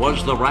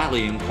was the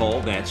rallying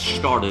call that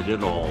started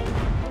it all.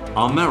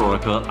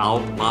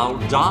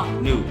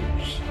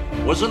 AmericaOutloud.news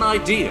was an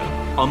idea,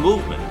 a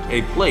movement,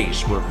 a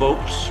place where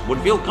folks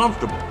would feel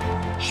comfortable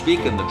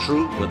speaking the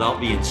truth without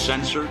being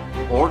censored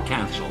or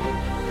canceled.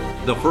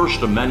 The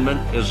First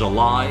Amendment is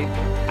alive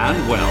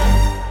and well.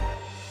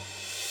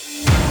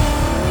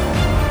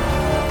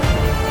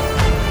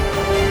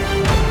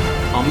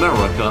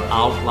 America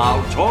Out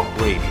Loud Talk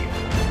Radio.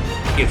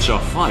 It's a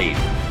fight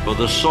for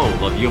the soul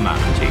of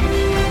humanity.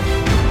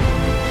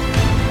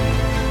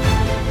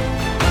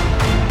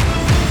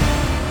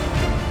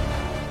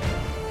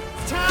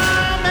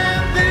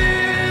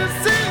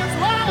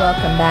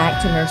 Welcome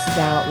back to Nurses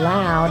Out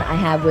Loud. I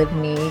have with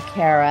me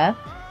Kara,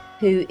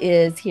 who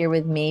is here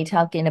with me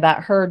talking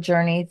about her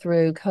journey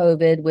through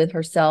COVID with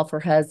herself, her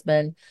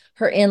husband,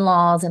 her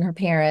in-laws, and her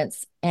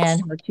parents,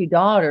 and her two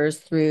daughters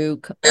through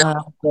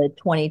the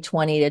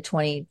 2020 to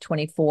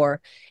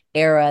 2024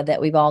 era that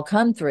we've all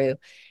come through.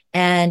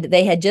 And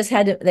they've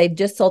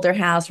just sold their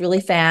house really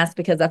fast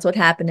because that's what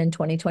happened in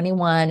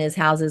 2021 is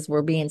houses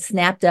were being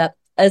snapped up,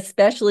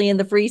 especially in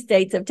the free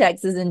states of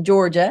Texas and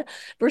Georgia.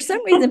 For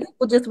some reason,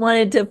 people just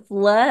wanted to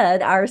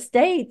flood our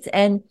states.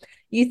 And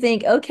you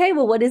think, okay,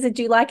 well, what is it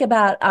you like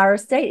about our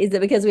state? Is it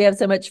because we have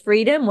so much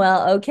freedom?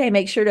 Well, okay,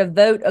 make sure to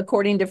vote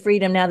according to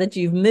freedom now that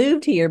you've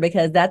moved here,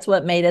 because that's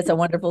what made us a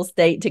wonderful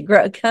state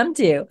to come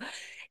to.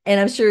 And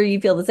I'm sure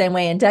you feel the same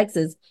way in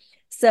Texas.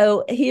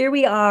 So here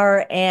we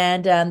are,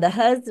 and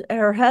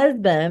her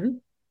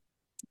husband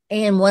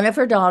and one of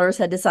her daughters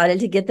had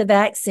decided to get the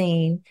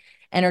vaccine,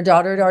 and her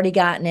daughter had already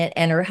gotten it,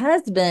 and her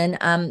husband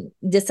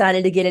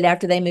decided to get it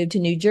after they moved to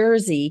New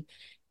Jersey.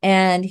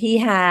 And he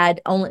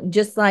had only,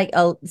 just like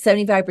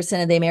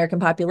 75% of the American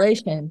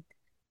population,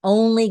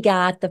 only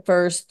got the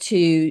first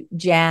two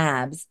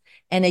jabs.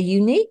 And a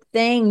unique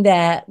thing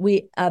a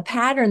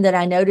pattern that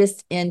I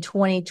noticed in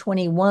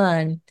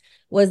 2021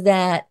 was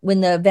that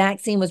when the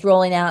vaccine was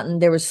rolling out and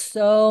there was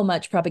so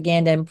much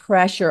propaganda and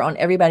pressure on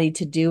everybody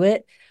to do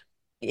it,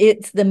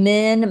 it's the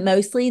men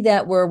mostly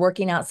that were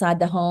working outside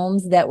the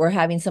homes that were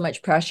having so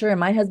much pressure. And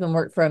my husband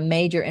worked for a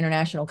major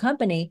international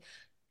company,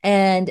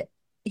 and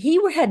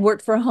he had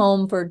worked for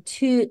home for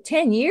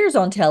 10 years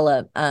on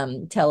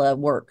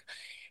telework.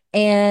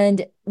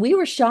 And we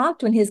were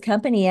shocked when his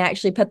company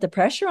actually put the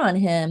pressure on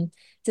him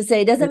to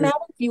say, it doesn't matter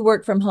if you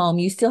work from home,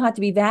 you still have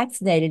to be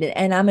vaccinated.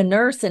 And I'm a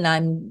nurse and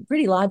I'm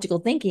pretty logical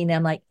thinking. And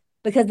I'm like,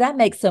 because that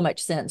makes so much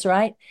sense,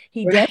 right?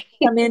 He doesn't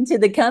come into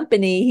the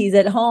company. He's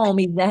at home.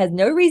 He has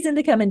no reason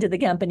to come into the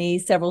company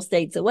several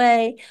states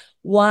away.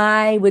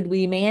 Why would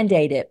we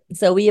mandate it?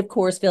 So we, of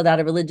course, filled out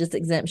a religious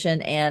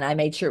exemption, and I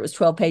made sure it was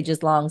 12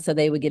 pages long so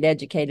they would get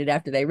educated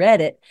after they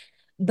read it.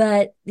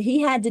 But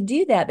he had to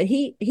do that. But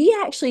he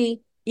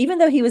actually, even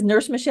though he was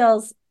Nurse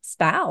Michele's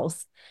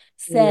spouse,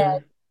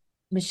 said,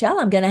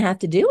 Michele, I'm going to have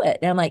to do it.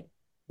 And I'm like,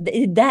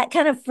 that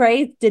kind of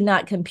phrase did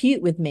not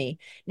compute with me.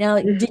 Now,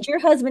 did your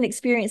husband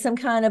experience some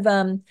kind of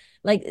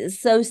like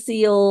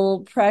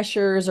social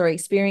pressures or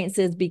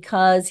experiences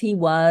because he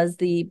was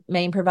the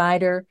main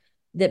provider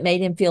that made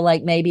him feel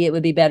like maybe it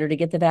would be better to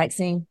get the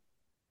vaccine?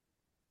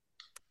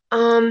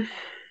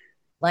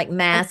 Like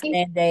mask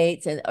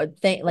mandates and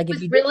like it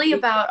was really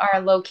about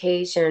our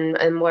location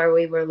and where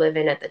we were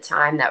living at the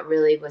time. That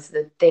really was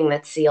the thing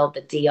that sealed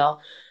the deal.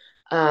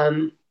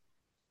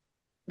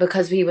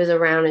 Because he was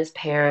around his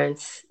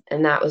parents,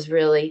 and that was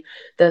really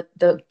the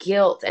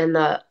guilt and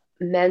the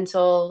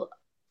mental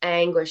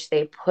anguish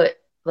they put,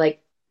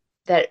 like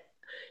that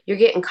you're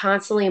getting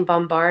constantly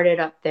bombarded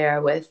up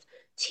there with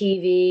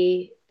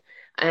TV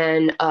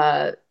and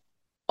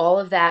all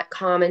of that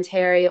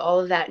commentary, all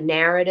of that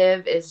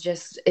narrative is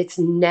just, it's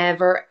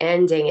never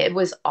ending. It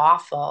was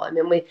awful. I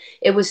mean,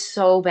 it was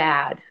so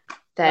bad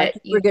that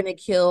like you were going to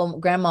kill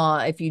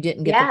grandma if you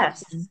didn't get the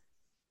vaccine.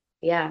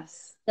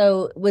 Yes.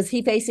 So was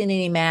he facing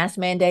any mask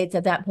mandates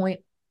at that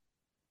point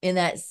in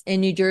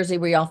New Jersey?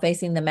 Were y'all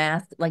facing the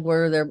mask? Like,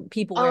 were there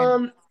people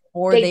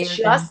wearing they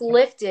just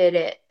lifted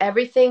it.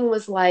 Everything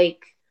was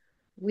like,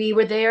 we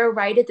were there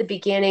right at the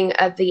beginning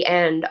of the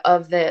end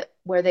of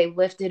where they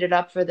lifted it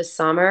up for the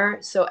summer.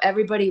 So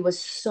everybody was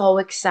so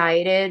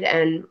excited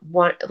and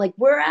like,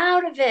 we're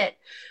out of it.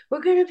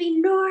 We're going to be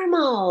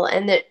normal.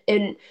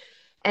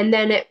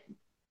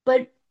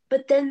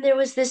 But then there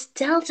was this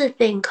Delta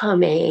thing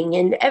coming,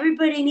 and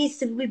everybody needs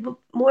to be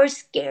more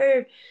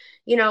scared.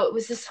 It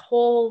was this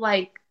whole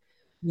like,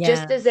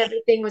 just as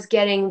everything was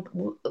getting,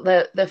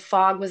 the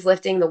fog was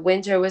lifting, the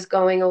winter was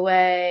going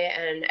away,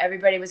 and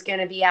everybody was going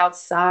to be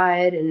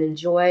outside and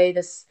enjoy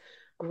this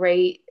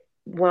great,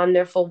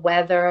 wonderful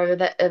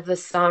weather of the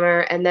summer.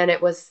 And then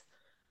it was,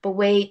 but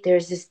wait,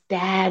 there's this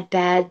bad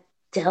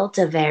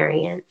Delta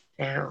variant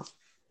now.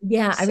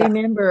 Yeah, I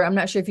remember. I'm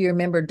not sure if you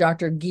remember,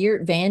 Dr.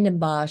 Geert Vanden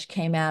Bosch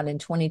came out in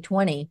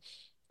 2020,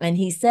 and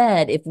he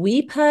said, if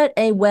we put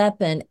a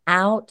weapon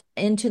out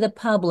into the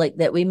public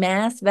that we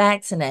mass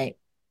vaccinate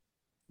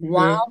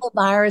while the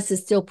virus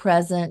is still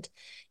present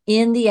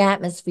in the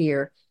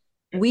atmosphere,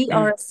 we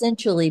are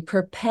essentially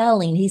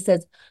propelling, he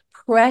says,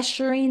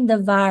 pressuring the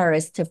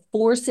virus to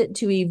force it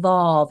to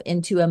evolve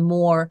into a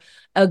more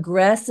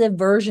aggressive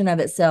version of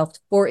itself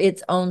for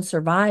its own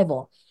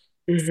survival.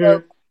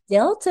 So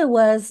Delta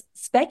was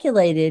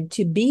speculated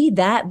to be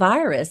that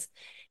virus.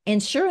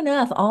 And sure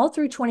enough, all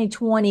through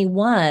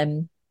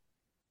 2021,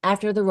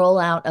 after the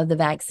rollout of the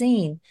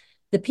vaccine,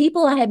 the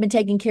people I had been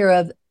taking care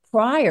of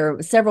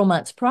several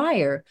months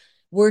prior,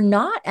 were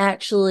not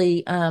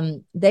actually,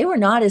 they were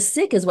not as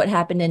sick as what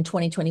happened in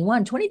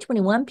 2021.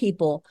 2021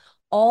 people,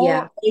 all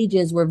Yeah.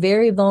 ages, were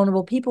very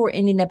vulnerable. People were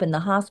ending up in the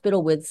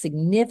hospital with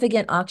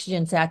significant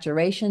oxygen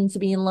saturations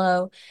being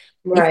low.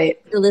 If Right.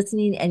 you're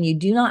listening and you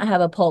do not have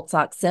a pulse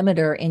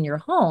oximeter in your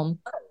home,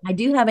 I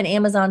do have an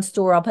Amazon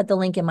store. I'll put the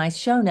link in my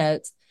show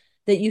notes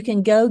that you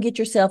can go get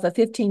yourself a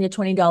 $15 to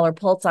 $20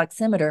 pulse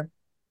oximeter,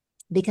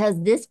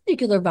 because this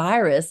particular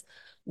virus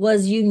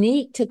was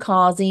unique to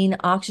causing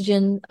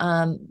oxygen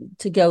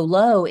to go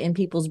low in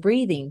people's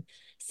breathing.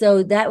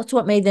 So that was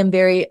what made them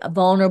very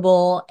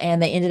vulnerable,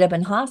 and they ended up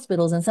in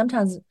hospitals. And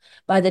sometimes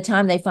by the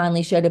time they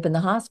finally showed up in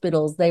the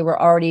hospitals, they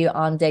were already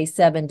on day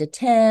 7 to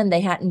 10.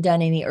 They hadn't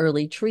done any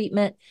early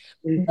treatment.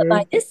 But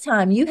by this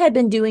time, you had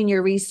been doing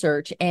your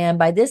research, and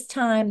by this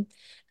time,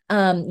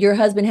 your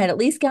husband had at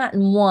least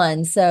gotten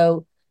one.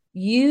 So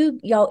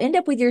y'all end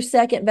up with your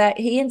second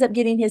he ends up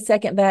getting his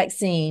second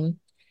vaccine.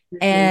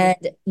 And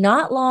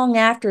not long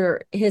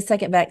after his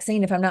second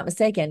vaccine, if I'm not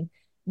mistaken,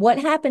 what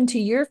happened to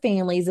your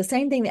family is the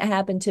same thing that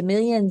happened to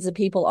millions of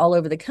people all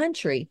over the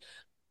country.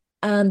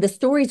 The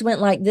stories went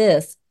like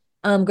this.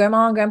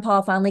 Grandma and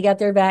grandpa finally got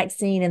their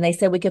vaccine, and they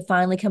said we could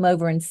finally come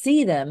over and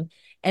see them.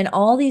 And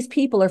all these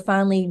people are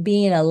finally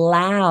being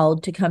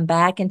allowed to come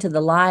back into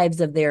the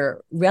lives of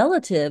their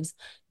relatives,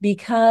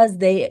 because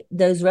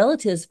those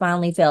relatives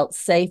finally felt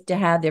safe to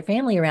have their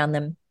family around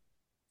them.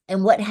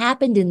 And what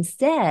happened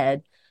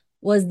instead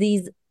was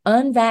these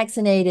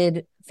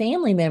unvaccinated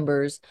family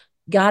members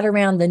got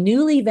around the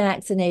newly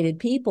vaccinated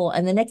people.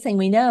 And the next thing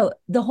we know,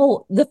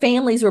 the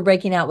families were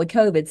breaking out with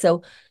COVID.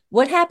 So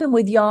what happened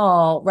with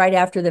y'all right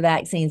after the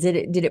vaccines?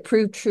 Did it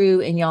prove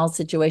true in y'all's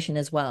situation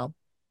as well?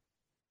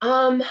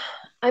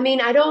 I mean,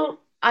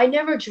 I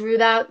never drew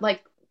that,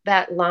 like,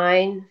 that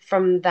line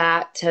from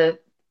that to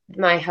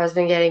my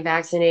husband getting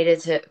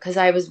vaccinated, to, because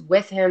I was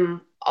with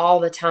him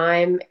all the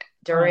time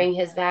during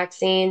his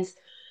vaccines.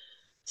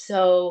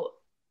 So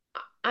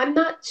I'm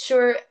not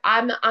sure.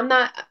 I'm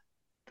not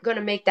going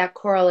to make that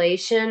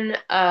correlation.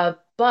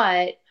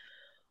 But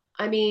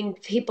I mean,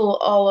 people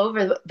all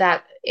over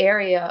that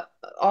area,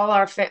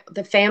 all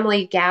the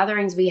family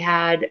gatherings we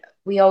had,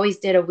 we always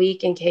did a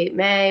week in Cape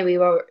May. We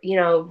were,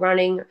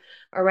 running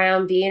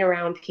around, being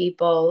around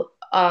people.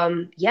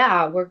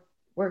 Yeah,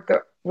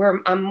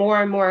 I'm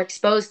more and more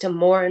exposed to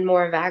more and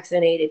more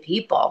vaccinated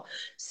people.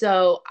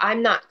 So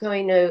I'm not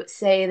going to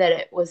say that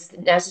it was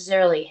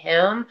necessarily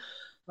him,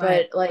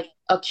 Right. but like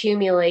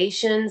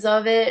accumulations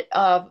of it,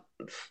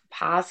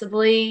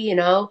 possibly,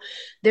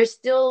 there's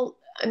still,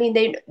 I mean,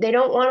 they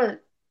don't want to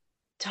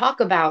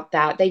talk about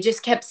that. They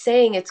just kept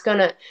saying it's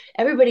gonna,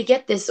 everybody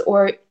get this,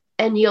 or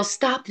and you'll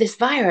stop this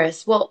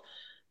virus. Well,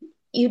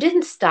 you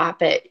didn't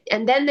stop it.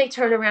 And then they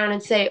turn around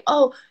and say,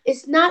 oh,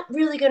 it's not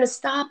really going to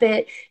stop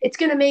it. It's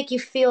going to make you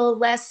feel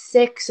less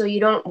sick so you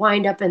don't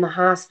wind up in the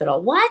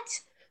hospital.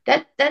 What?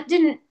 That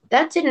didn't,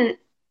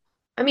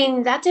 I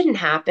mean, that didn't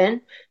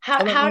happen.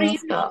 So let How me do you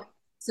ask, know?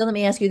 so let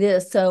me ask you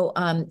this. So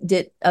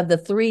did, of the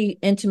 3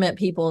 intimate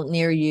people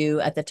near you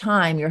at the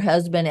time, your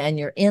husband and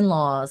your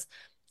in-laws,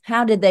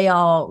 how did they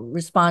all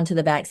respond to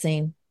the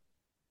vaccine?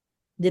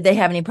 Did they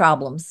have any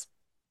problems?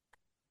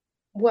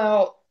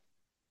 Well,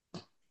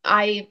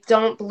 I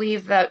don't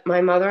believe that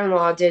my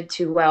mother-in-law did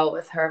too well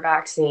with her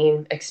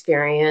vaccine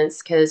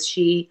experience, because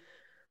she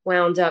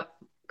wound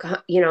up,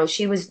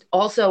 she was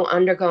also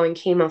undergoing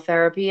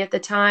chemotherapy at the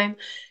time.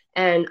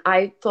 And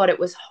I thought it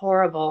was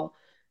horrible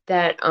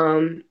that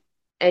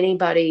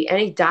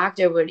any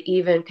doctor would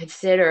even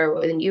consider,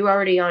 when you're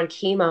already on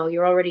chemo,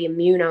 you're already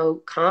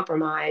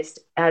immunocompromised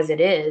as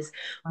it is.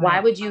 Why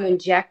Right. would you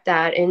inject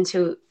that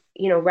into,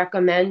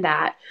 recommend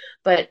that?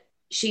 But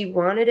she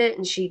wanted it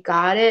and she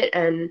got it.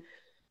 And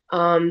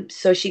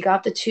so she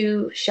got the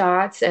 2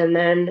 shots and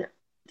then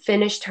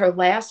finished her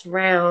last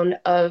round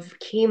of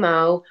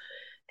chemo.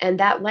 And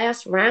that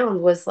last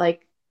round was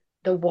like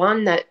the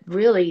one that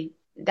really,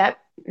 that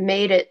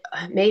made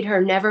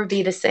her never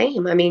be the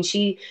same. I mean,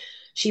 she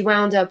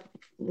wound up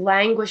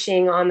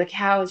languishing on the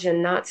couch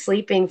and not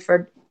sleeping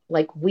for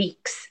like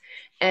weeks.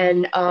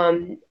 And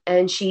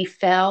she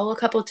fell a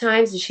couple of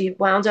times, and she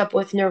wound up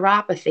with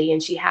neuropathy,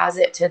 and she has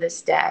it to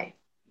this day.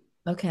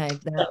 Okay,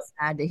 that's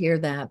sad to hear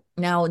that.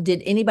 Now,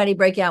 did anybody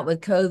break out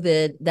with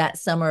COVID that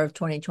summer of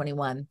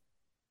 2021?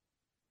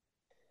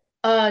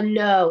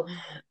 No.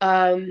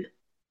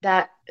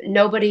 That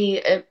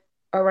nobody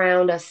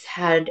around us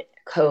had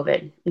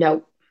COVID.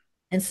 No.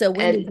 And so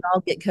when did And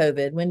y'all get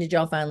COVID? When did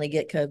y'all finally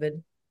get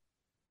COVID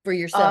for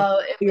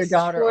yourself, it for your was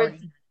daughter, or?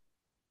 towards,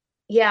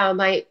 yeah,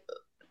 my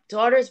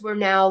daughters were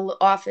now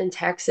off in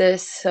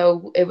Texas,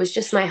 so it was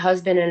just my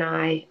husband and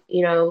I,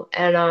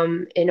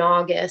 and in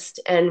August,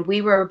 and we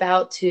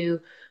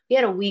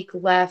had a week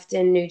left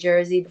in New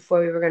Jersey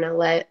before we were going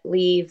to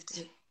leave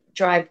to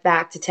drive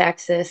back to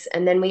Texas,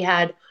 and then we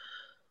had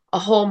a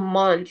whole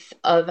month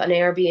of an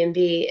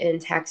Airbnb in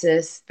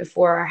Texas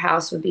before our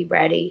house would be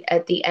ready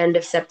at the end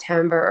of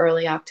September,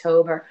 early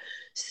October.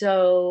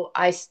 So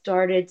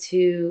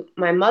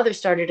my mother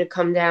started to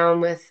come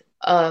down with,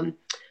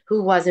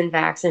 who wasn't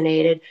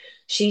vaccinated.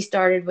 She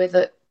started with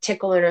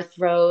tickle in her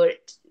throat.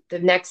 The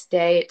next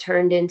day, it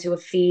turned into a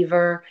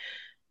fever.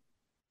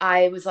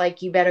 I was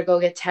like, you better go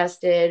get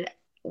tested.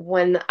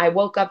 When I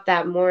woke up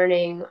that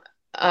morning,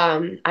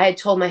 I had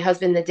told my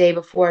husband the day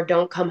before,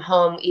 don't come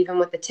home, even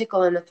with the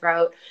tickle in the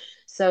throat.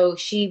 So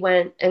she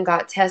went and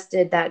got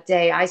tested that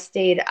day. I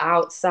stayed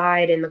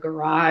outside in the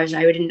garage.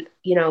 I didn't,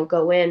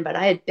 go in, but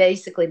I had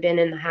basically been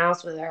in the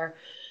house with her.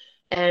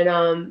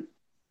 And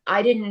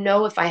I didn't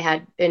know if I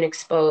had been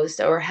exposed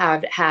or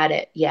have had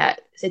it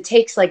yet. So it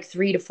takes like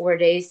 3 to 4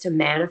 days to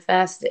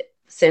manifest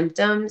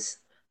symptoms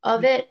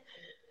of it.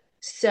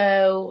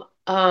 So,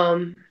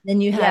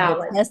 Then you had yeah,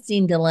 the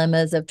testing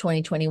dilemmas of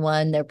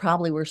 2021. There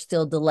probably were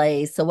still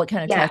delays. So what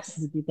kind of testing yes.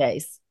 did you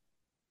face?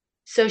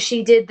 So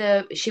she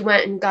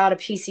went and got a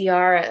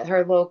PCR at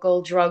her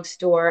local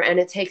drugstore, and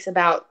it takes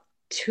about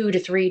 2 to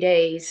 3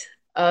 days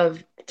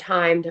of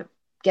time to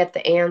get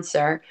the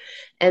answer.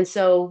 And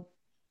so,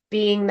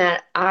 being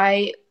that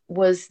I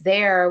was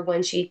there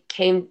when she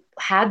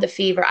had the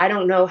fever, I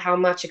don't know how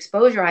much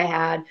exposure I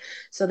had.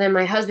 So then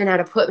my husband had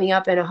to put me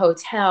up in a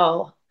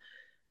hotel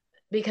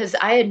because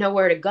I had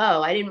nowhere to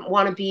go. I didn't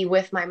want to be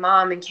with my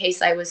mom in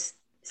case I was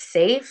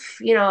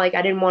safe, like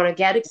I didn't want to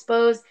get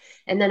exposed.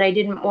 And then I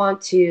didn't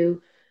want to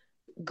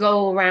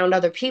go around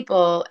other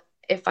people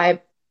if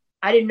I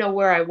didn't know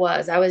where I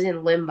was. I was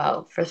in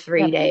limbo for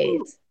Yeah, 3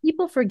 days.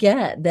 people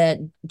forget that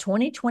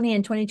 2020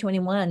 and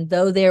 2021,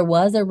 though there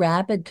was a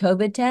rapid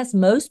COVID test,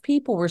 most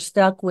people were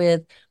stuck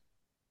with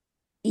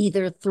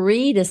either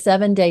 3 to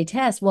 7 day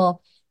test.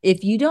 Well, if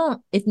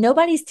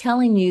nobody's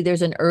telling you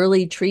there's an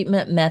early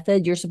treatment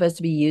method you're supposed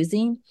to be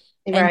using,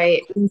 and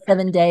Right. in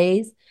 7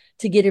 days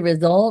to get a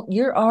result,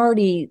 you're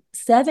already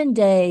 7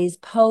 days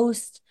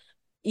post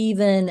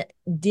even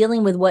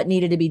dealing with what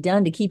needed to be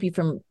done to keep you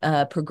from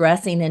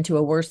progressing into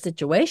a worse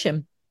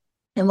situation.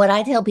 And what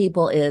I tell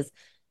people is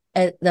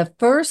the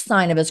first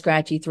sign of a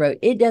scratchy throat,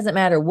 it doesn't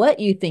matter what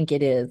you think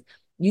it is.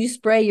 You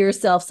spray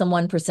yourself some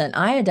 1%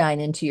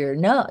 iodine into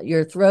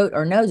your throat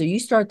or nose, or you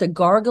start the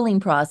gargling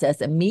process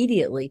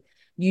immediately.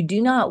 You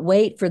do not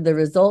wait for the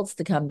results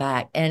to come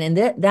back. And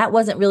that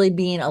wasn't really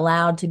being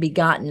allowed to be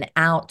gotten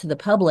out to the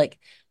public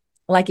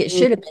like it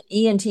should have been.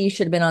 ENT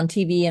should have been on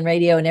TV and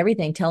radio and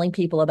everything telling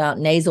people about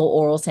nasal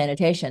oral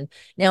sanitation.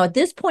 Now, at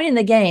this point in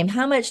the game,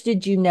 how much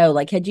did you know?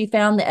 Like, had you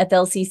found the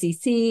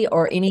FLCCC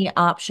or any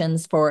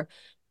options for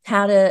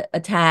how to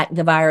attack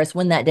the virus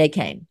when that day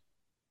came?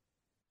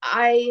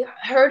 I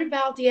heard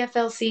about the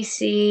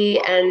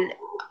FLCC, and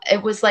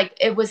it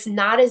was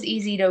not as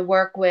easy to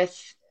work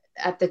with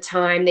at the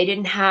time. They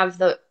didn't have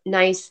the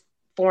nice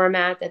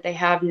format that they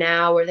have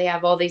now, where they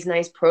have all these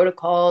nice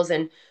protocols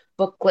and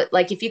booklet.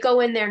 Like if you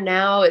go in there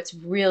now, it's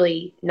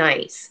really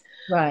nice.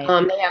 Right.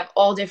 They have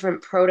all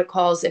different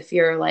protocols if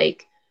you're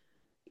like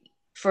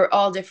for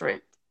all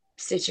different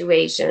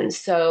situations.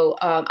 So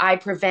I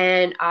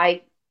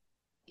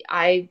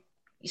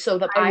so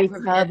the I I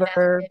prevent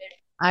recover, method.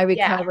 I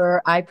Yeah.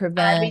 recover, I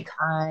prevent,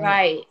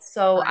 Right.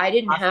 So I I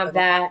didn't have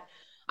hospital. that.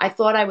 I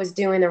thought I was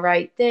doing the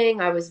right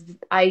thing.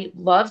 I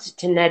loved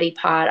to neti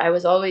pot. I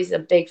was always a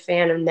big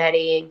fan of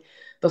netting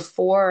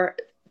before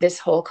this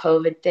whole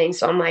COVID thing.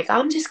 So I'm like,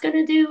 I'm just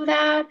gonna do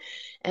that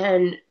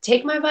and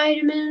take my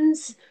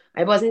vitamins.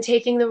 I wasn't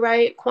taking the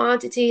right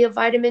quantity of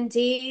vitamin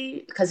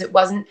D because it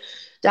wasn't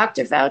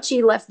Dr.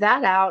 Fauci left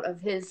that out of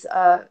his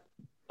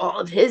all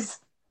of his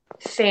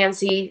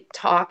fancy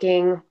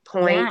talking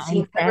Yeah, points. and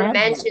He never sadly,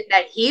 mentioned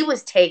that he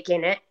was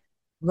taking it.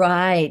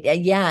 right.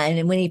 Yeah.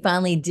 And when he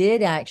finally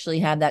did actually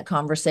have that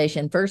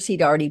conversation, first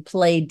he'd already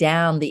played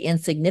down the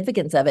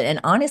insignificance of it. And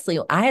honestly,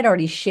 I had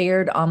already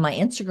shared on my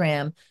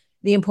Instagram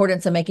the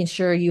importance of making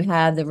sure you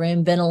have the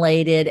room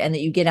ventilated and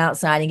that you get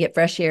outside and get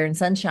fresh air and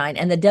sunshine.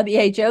 And the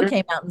WHO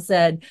came out and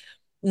said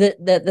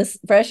that the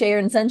fresh air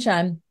and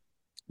sunshine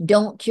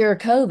don't cure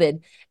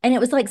COVID. And it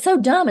was like so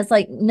dumb. It's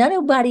like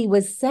nobody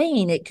was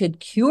saying it could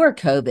cure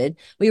COVID.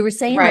 We were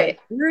saying that Right.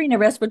 during a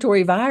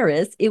respiratory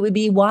virus, it would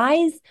be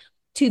wise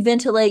to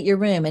ventilate your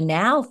room. And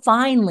now,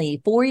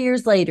 finally, 4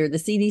 years later, the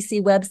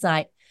CDC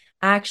website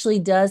actually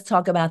does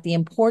talk about the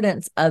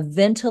importance of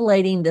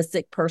ventilating the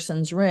sick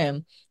person's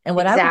room. And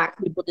what I would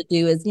Exactly. want people to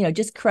do is,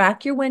 just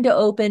crack your window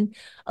open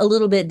a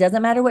little bit.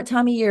 Doesn't matter what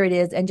time of year it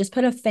is, and just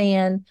put a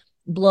fan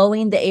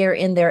blowing the air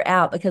in there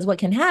out, because what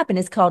can happen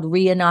is called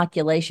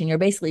reinoculation. You're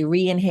basically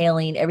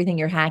re-inhaling everything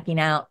you're hacking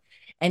out,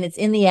 and it's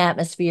in the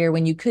atmosphere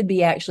when you could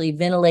be actually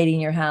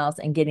ventilating your house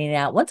and getting it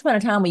out. Once upon a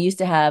time, we used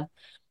to have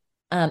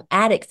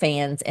attic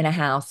fans in a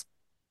house,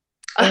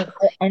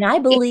 and I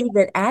believe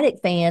that attic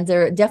fans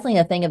are definitely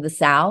a thing of the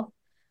South,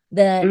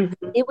 that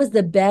Mhm. it was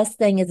the best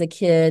thing as a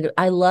kid.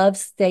 I loved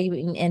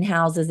staying in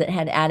houses that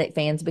had attic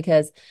fans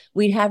because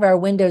we'd have our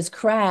windows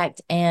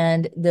cracked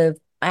and the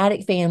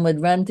attic fan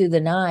would run through the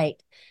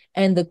night,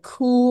 and the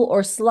cool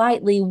or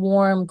slightly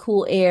warm,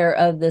 cool air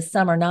of the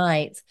summer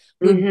nights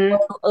would blow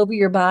Mhm. over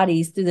your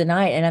bodies through the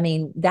night. And I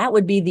mean, that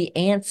would be the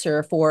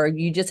answer for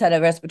you just had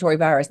a respiratory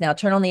virus. Now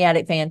turn on the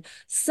attic fan,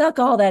 suck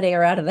all that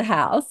air out of the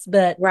house.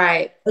 But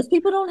Right. those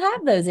people don't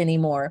have those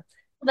anymore.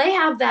 They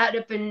have that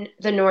up in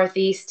the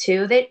Northeast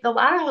too. A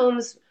lot of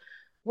homes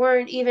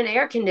weren't even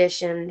air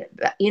conditioned,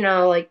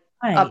 like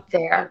Right. up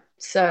there.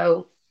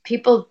 So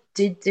people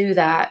did do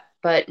that,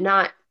 but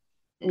not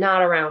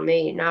around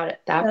me, not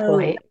at that So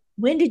point.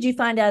 when did you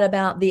find out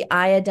about the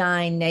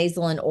iodine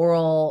nasal and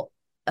oral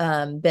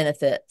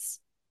benefits?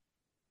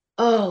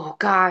 Oh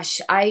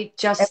gosh, I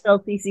just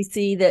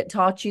FLCCC that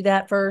taught you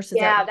that first? Is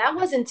that yeah, that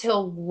wasn't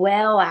until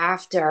well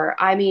after.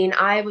 I mean,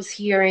 I was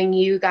hearing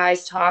you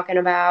guys talking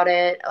about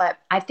it.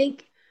 I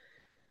think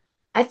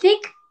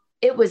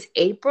it was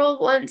April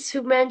once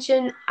who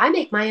mentioned I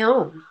make my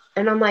own.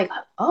 And I'm like,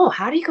 "Oh,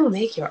 how do you go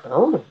make your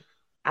own?"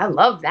 I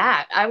love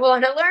that. I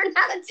want to learn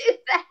how to do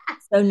that.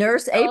 so?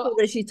 Nurse So, April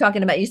that she's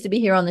talking about used to be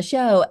here on the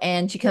show,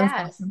 and she comes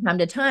back yes. from time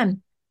to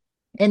time.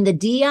 And the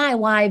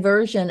DIY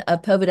version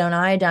of povidone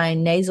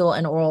iodine nasal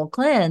and oral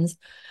cleanse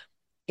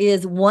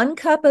is 1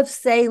 cup of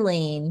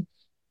saline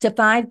to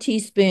 5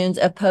 teaspoons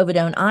of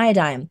povidone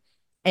iodine.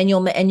 And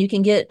you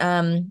can get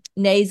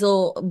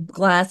nasal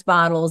glass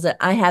bottles that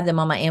I have them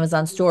on my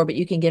Amazon store, but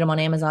you can get them on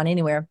Amazon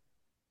anywhere.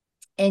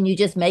 And you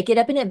just make it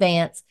up in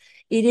advance.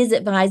 It is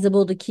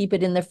advisable to keep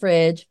it in the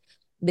fridge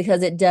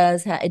because it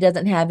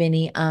doesn't have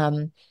any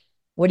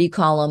what do you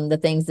call them? The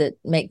things that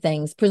make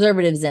things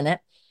preservatives in it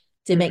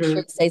to make sure Hmm.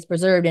 it stays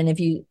preserved. And if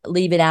you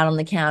leave it out on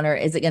the counter,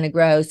 is it going to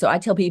grow? So I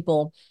tell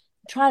people,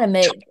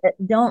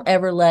 don't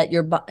ever let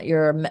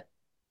your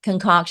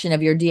concoction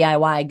of your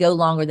DIY go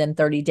longer than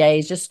 30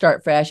 days. Just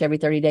start fresh every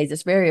 30 days.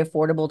 It's very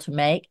affordable to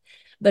make.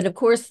 But of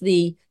course,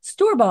 the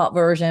store-bought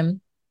version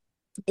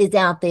is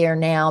out there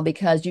now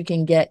because you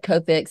can get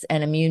Cofix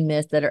and Immune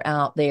Mist that are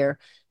out there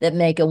that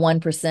make a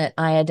 1%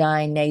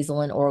 iodine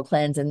nasal and oral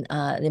cleanse. And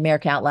the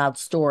America Out Loud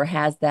store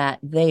has that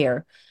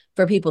there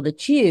for people to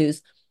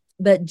choose.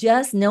 But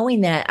just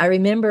knowing that, I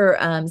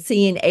remember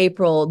seeing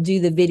April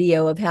do the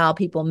video of how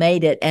people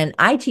made it. And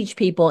I teach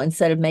people,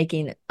 instead of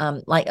making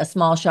like a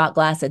small shot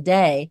glass a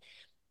day,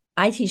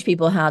 I teach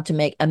people how to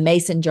make a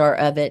mason jar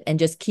of it and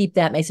just keep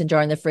that mason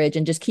jar in the fridge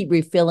and just keep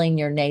refilling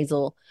your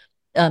nasal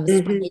Hmm.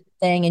 spray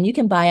thing. And you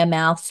can buy a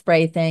mouth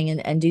spray thing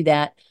and do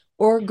that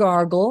or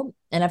gargle.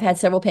 And I've had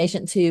several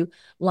patients who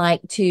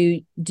like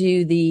to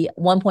do the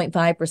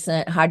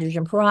 1.5%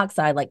 hydrogen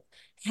peroxide, like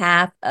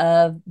half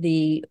of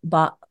the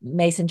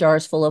mason jar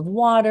is full of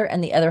water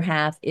and the other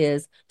half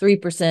is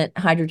 3%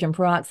 hydrogen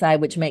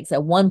peroxide, which makes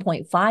a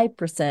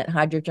 1.5%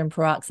 hydrogen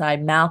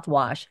peroxide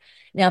mouthwash.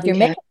 Now, if you're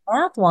Okay. making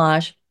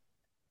mouthwash,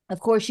 of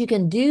course, you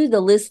can do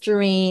the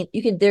Listerine.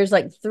 There's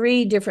like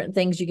 3 different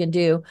things you can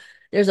do.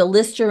 There's a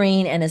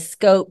Listerine and a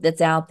scope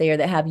that's out there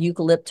that have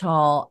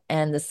eucalyptol,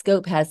 and the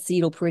scope has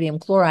cetylpyridium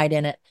chloride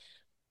in it.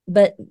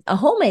 But a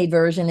homemade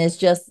version is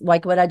just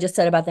like what I just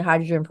said about the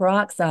hydrogen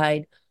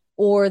peroxide,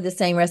 or the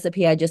same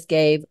recipe I just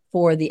gave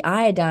for the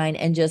iodine,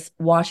 and just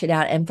wash it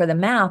out. And for the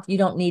mouth, you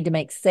don't need to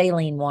make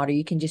saline water.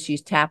 You can just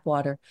use tap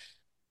water.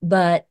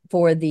 But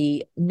for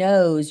the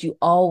nose, you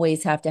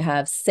always have to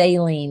have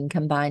saline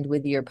combined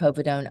with your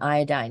povidone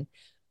iodine.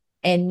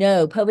 And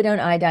no, povidone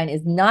iodine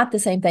is not the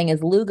same thing as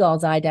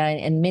Lugol's iodine.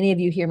 And many of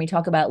you hear me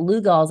talk about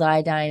Lugol's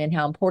iodine and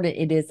how important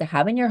it is to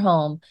have in your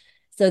home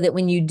so that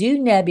when you do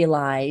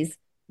nebulize,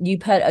 you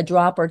put a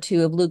drop or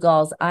two of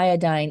Lugol's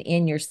iodine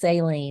in your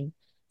saline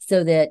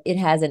so that it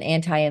has an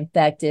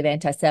anti-infective,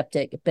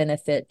 antiseptic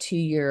benefit to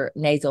your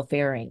nasal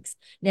pharynx.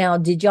 Now,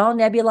 did y'all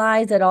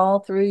nebulize at all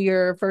through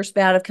your first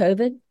bout of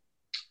COVID?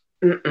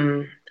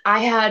 Mm-mm. I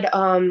had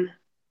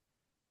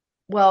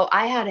well,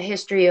 I had a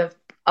history of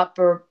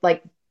upper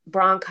like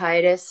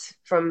bronchitis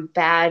from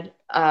bad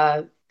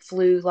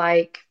flu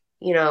like,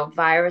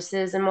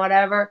 viruses and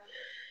whatever.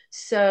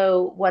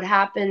 So what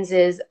happens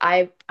is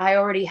I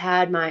already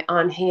had my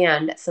on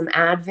hand some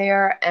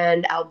Advair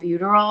and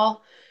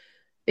albuterol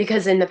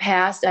because in the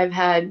past I've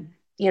had,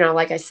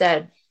 like I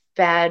said,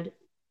 bad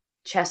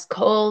chest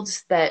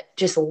colds that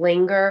just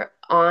linger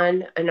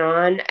on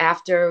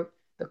after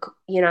the,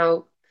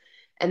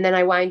 and then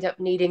I wind up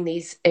needing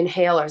these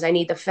inhalers. I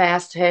need the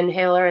fast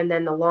inhaler and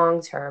then the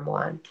long term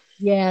one.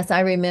 Yes,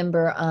 I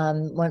remember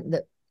one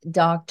the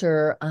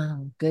doctor,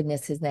 oh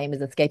goodness, his name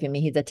is escaping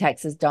me. He's a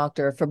Texas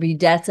doctor for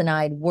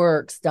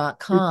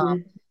budesonideworks.com,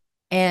 Mm-hmm.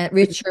 and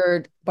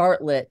Richard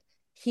Bartlett.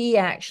 He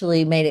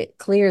actually made it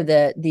clear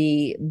that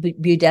the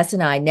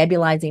budesonide,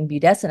 nebulizing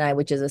budesonide,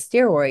 which is a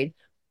steroid,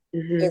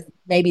 is Mm-hmm.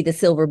 maybe the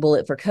silver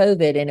bullet for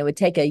COVID. And it would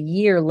take a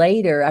year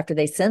later after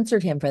they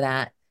censored him for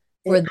that,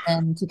 for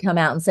them to come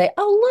out and say,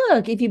 "Oh,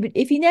 look, if you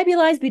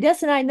nebulize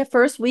budesonide in the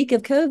first week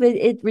of COVID,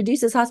 it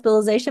reduces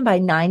hospitalization by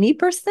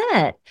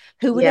 90%."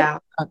 Who would have Yeah.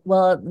 thought?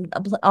 Well,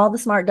 all the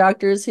smart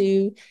doctors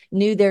who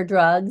knew their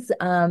drugs,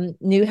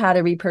 knew how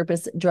to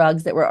repurpose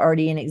drugs that were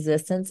already in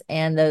existence,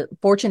 and the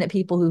fortunate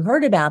people who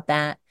heard about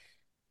that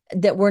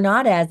were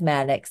not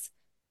asthmatics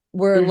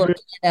were Mm-hmm.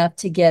 lucky enough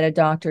to get a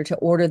doctor to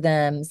order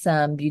them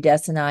some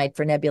budesonide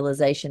for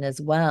nebulization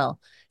as well.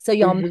 So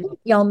Mm-hmm.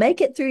 y'all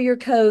make it through your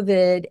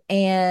COVID,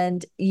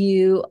 and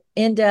you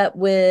end up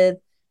with.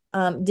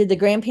 Did the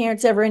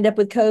grandparents ever end up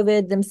with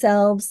COVID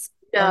themselves?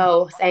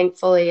 No,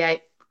 thankfully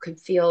I could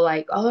feel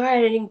like, all right,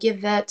 I didn't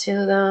give that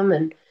to them,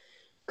 and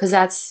because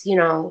that's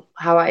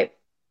how I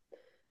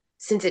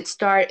since it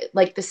started,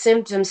 like the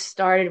symptoms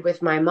started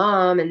with my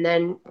mom and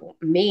then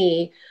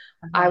me,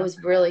 I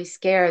was really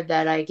scared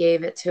that I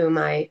gave it to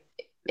my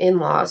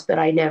in-laws, but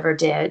I never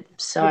did.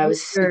 So I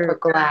was super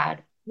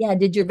glad. Yeah,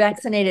 did your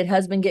vaccinated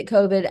husband get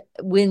COVID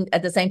when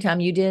at the same time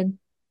you did?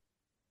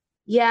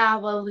 Yeah,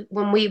 well,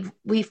 when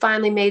we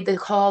finally made the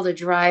call to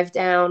drive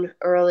down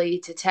early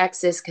to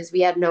Texas because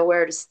we had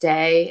nowhere to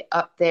stay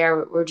up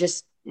there, we're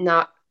just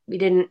not, we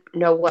didn't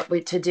know what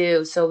to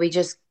do. So we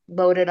just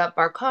loaded up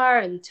our car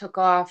and took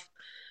off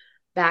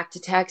back to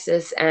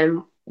Texas.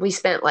 And we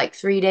spent like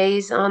 3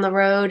 days on the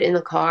road in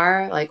the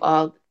car, like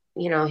all,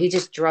 he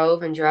just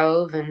drove and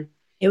drove. And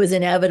It was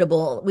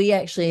inevitable. We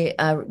actually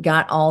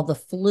got all the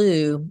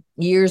flu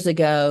years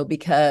ago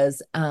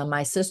because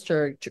my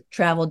sister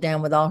traveled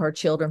down with all her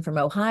children from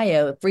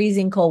Ohio,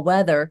 freezing cold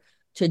weather,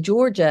 to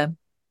Georgia.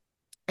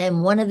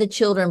 And one of the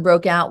children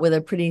broke out with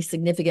a pretty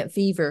significant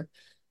fever.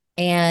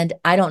 And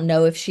I don't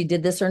know if she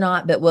did this or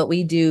not, but what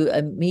we do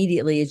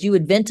immediately is you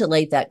would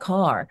ventilate that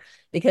car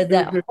because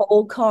that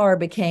whole car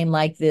became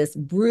like this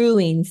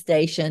brewing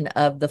station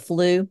of the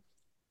flu.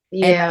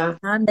 And by yeah, the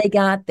time they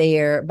got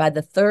there, by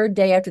the third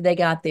day after they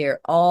got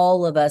there,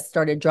 all of us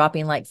started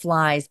dropping like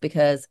flies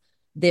because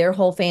their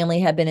whole family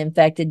had been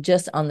infected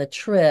just on the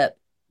trip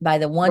by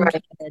the one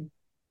right. kid.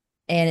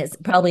 And it's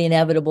probably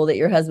inevitable that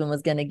your husband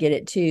was going to get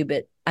it too.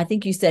 But I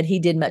think you said he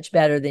did much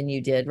better than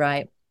you did,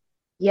 right?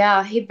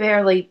 Yeah,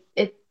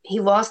 he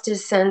lost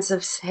his sense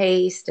of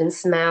taste and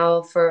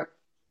smell for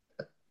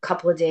a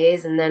couple of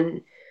days and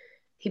then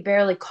he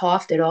barely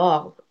coughed at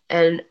all.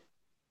 And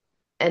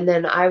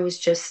then I was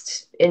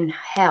just in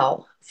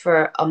hell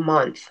for a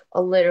month,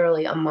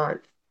 literally a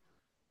month.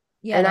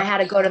 Yeah, And I had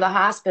to go to the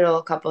hospital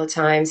a couple of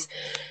times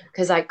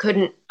because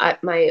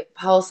my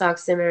pulse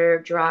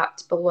oximeter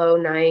dropped below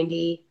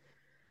 90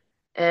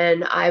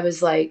 and I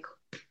was like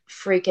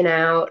freaking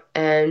out.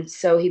 And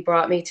so he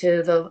brought me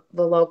to the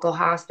local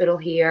hospital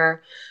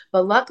here.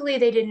 But luckily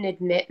they didn't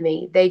admit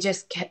me. They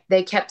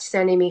kept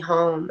sending me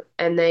home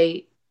and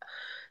they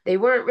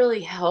weren't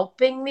really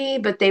helping me,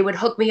 but they would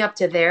hook me up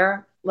to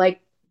their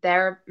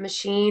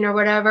machine or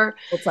whatever.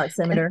 pulse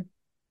oximeter.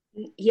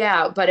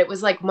 Yeah, but it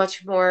was like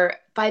much more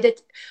I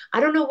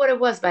don't know what it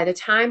was. By the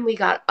time we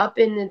got up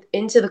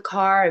into the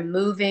car and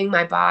moving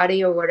my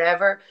body or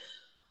whatever,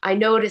 I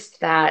noticed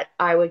that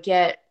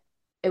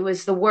it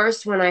was the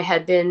worst when I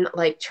had been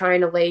like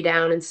trying to lay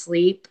down and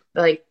sleep,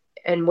 like,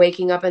 and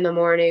waking up in the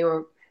morning,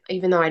 or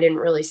even though I didn't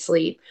really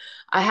sleep,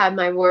 I had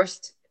my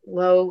worst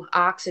low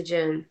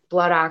oxygen,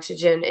 blood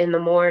oxygen in the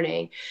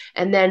morning.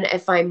 And then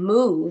if I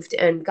moved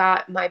and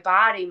got my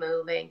body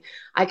moving,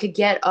 I could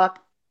get up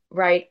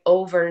right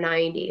over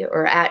 90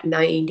 or at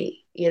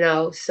 90,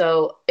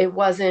 So it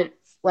wasn't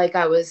like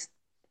I was,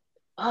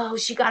 oh,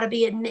 she got to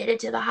be admitted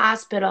to the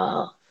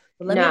hospital.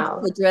 Let me just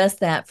No. address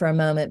that for a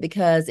moment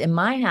because in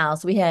my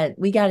house we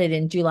got it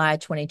in July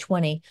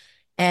 2020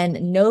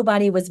 and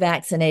nobody was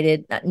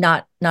vaccinated.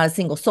 Not a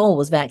single soul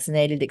was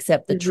vaccinated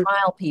except the Mhm.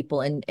 trial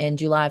people in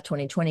July of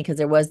 2020 because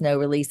there was no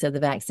release of the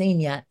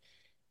vaccine yet.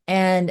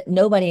 And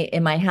nobody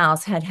in my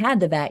house had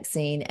the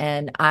vaccine.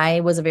 And I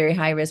was a very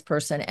high risk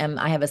person. And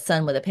I have a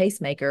son with a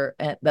pacemaker,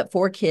 but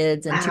 4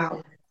 kids and 2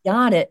 Wow.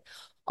 got it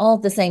all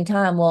at the same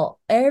time. Well,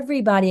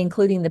 everybody,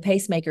 including the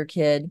pacemaker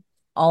kid,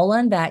 all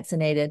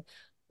unvaccinated,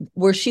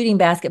 were shooting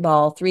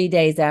basketball 3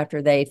 days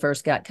after they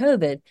first got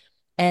COVID.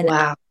 And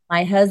Wow.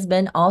 my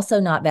husband,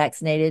 also not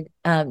vaccinated,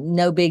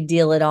 no big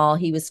deal at all.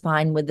 He was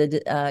fine with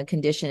the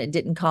condition. It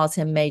didn't cause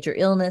him major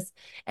illness.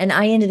 And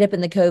I ended up in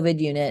the COVID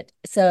unit.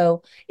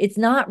 So it's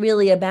not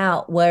really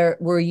about where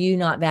were you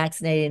not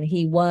vaccinated and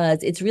he was.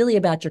 It's really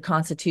about your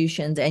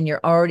constitutions and your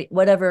already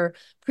whatever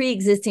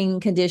pre-existing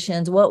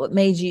conditions. What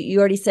made you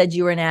already said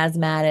you were an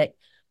asthmatic.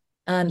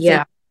 So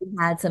Yeah. you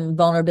had some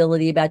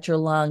vulnerability about your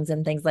lungs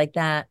and things like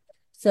that.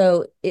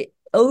 So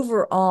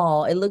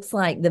overall, it looks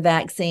like the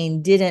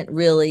vaccine didn't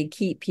really it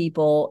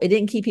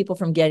didn't keep people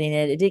from getting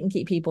it. It didn't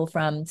keep people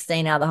from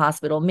staying out of the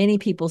hospital. Many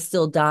people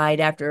still died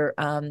after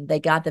they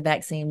got the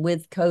vaccine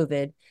with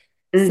COVID.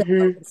 So,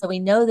 Hmm. so we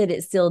know that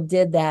it still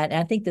did that. And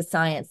I think the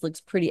science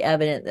looks pretty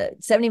evident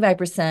that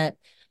 75%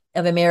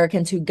 of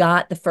Americans who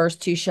got the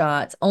first 2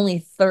 shots, only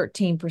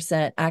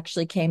 13%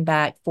 actually came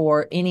back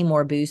for any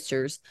more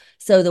boosters.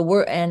 So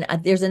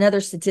there's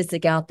another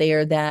statistic out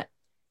there that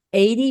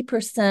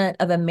 80%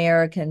 of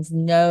Americans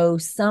know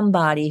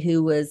somebody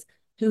who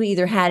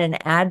either had an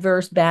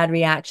adverse bad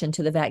reaction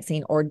to the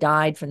vaccine or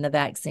died from the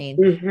vaccine.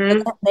 So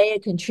Hmm. that may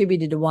have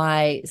contributed to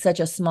why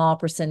such a small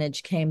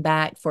percentage came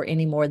back for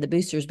any more of the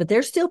boosters, but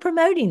they're still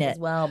promoting it as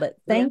well. But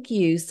thank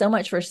you so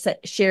much for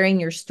sharing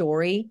your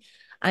story.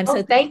 I'm Oh,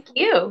 so thank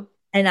you.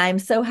 and I'm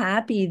so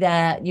happy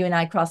that you and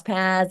I crossed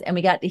paths and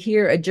we got to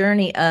hear a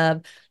journey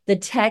of the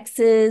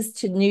Texas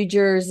to New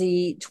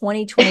Jersey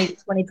 2020 to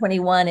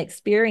 2021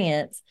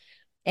 experience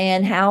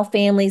and how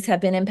families have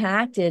been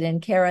impacted.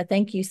 And Kara,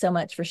 thank you so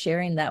much for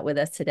sharing that with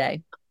us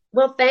today.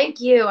 Well,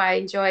 thank you. I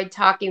enjoyed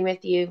talking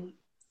with you.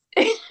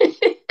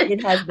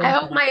 It has been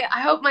fun.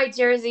 I hope my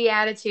Jersey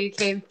attitude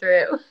came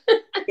through.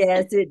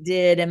 Yes, it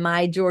did. And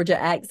my Georgia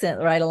accent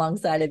right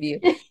alongside of you.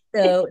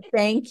 So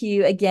thank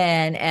you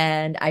again,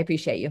 and I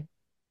appreciate you.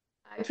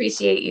 I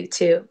appreciate you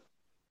too.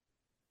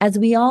 As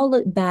we all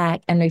look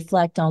back and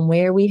reflect on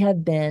where we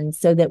have been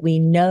so that we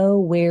know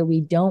where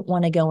we don't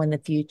want to go in the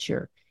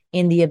future,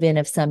 in the event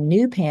of some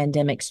new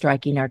pandemic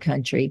striking our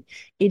country,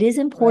 it is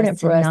important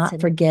for us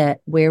not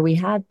forget where we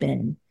have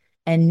been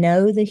and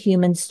know the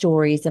human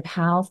stories of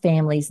how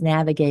families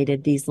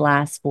navigated these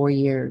last 4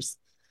 years.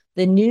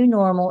 The new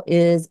normal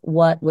is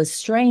what was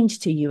strange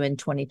to you in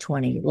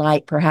 2020,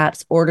 like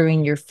perhaps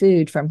ordering your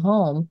food from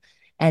home,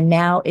 and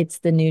now it's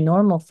the new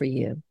normal for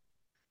you.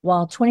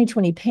 While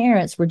 2020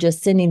 parents were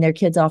just sending their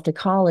kids off to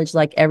college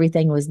like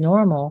everything was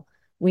normal,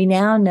 we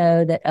now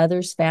know that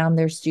others found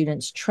their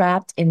students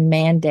trapped in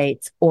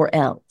mandates or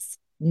else.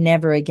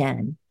 Never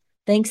again.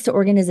 Thanks to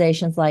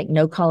organizations like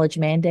No College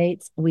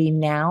Mandates, we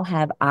now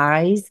have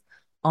eyes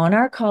on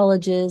our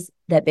colleges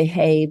that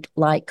behaved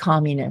like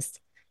communists.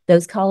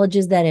 Those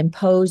colleges that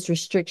imposed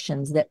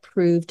restrictions that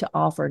proved to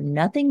offer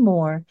nothing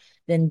more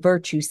than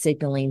virtue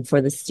signaling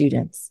for the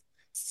students.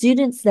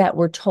 Students that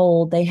were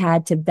told they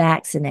had to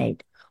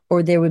vaccinate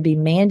or there would be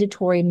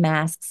mandatory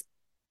masks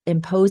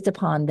imposed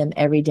upon them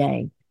every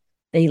day.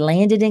 They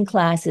landed in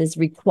classes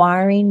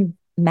requiring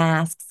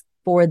masks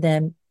for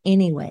them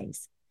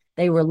anyways.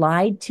 They were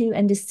lied to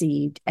and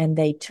deceived, and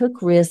they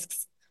took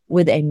risks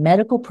with a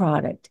medical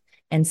product,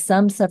 and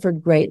some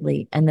suffered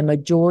greatly, and the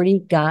majority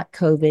got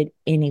COVID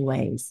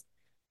anyways.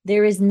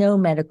 There is no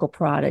medical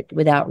product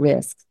without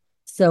risks,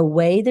 so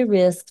weigh the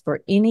risks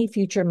for any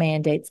future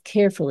mandates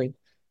carefully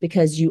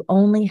because you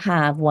only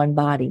have one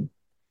body.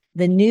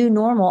 The new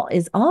normal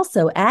is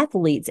also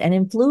athletes and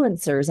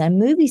influencers and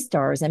movie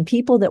stars and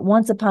people that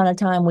once upon a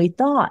time we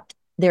thought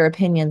their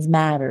opinions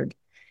mattered.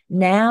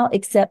 Now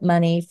accept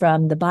money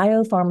from the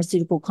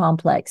biopharmaceutical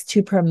complex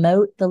to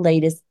promote the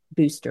latest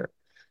booster.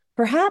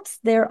 Perhaps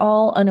they're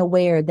all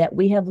unaware that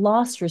we have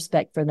lost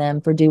respect for them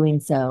for doing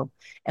so.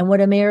 And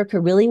what America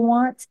really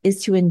wants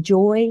is to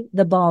enjoy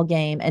the ball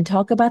game and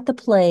talk about the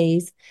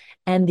plays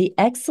and the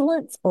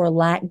excellence or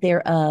lack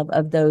thereof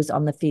of those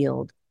on the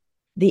field.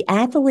 The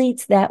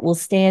athletes that will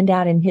stand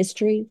out in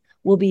history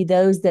will be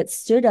those that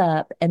stood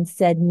up and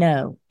said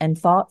no and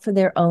fought for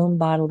their own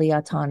bodily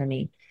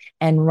autonomy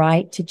and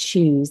right to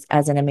choose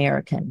as an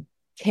American.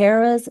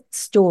 Kara's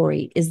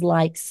story is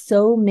like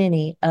so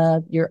many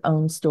of your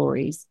own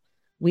stories.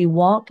 We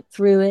walked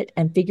through it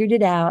and figured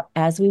it out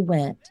as we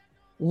went.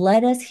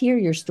 Let us hear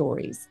your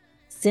stories.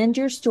 Send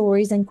your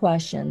stories and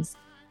questions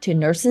to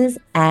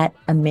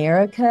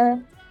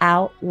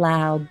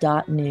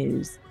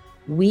nurses@americaoutloud.news.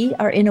 We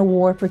are in a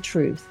war for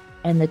truth,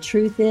 and the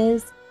truth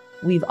is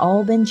we've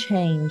all been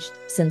changed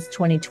since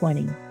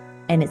 2020,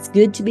 and it's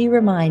good to be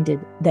reminded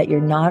that you're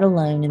not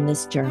alone in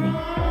this journey.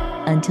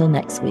 Until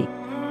next week.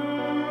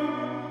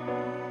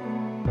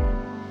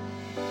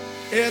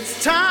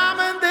 It's time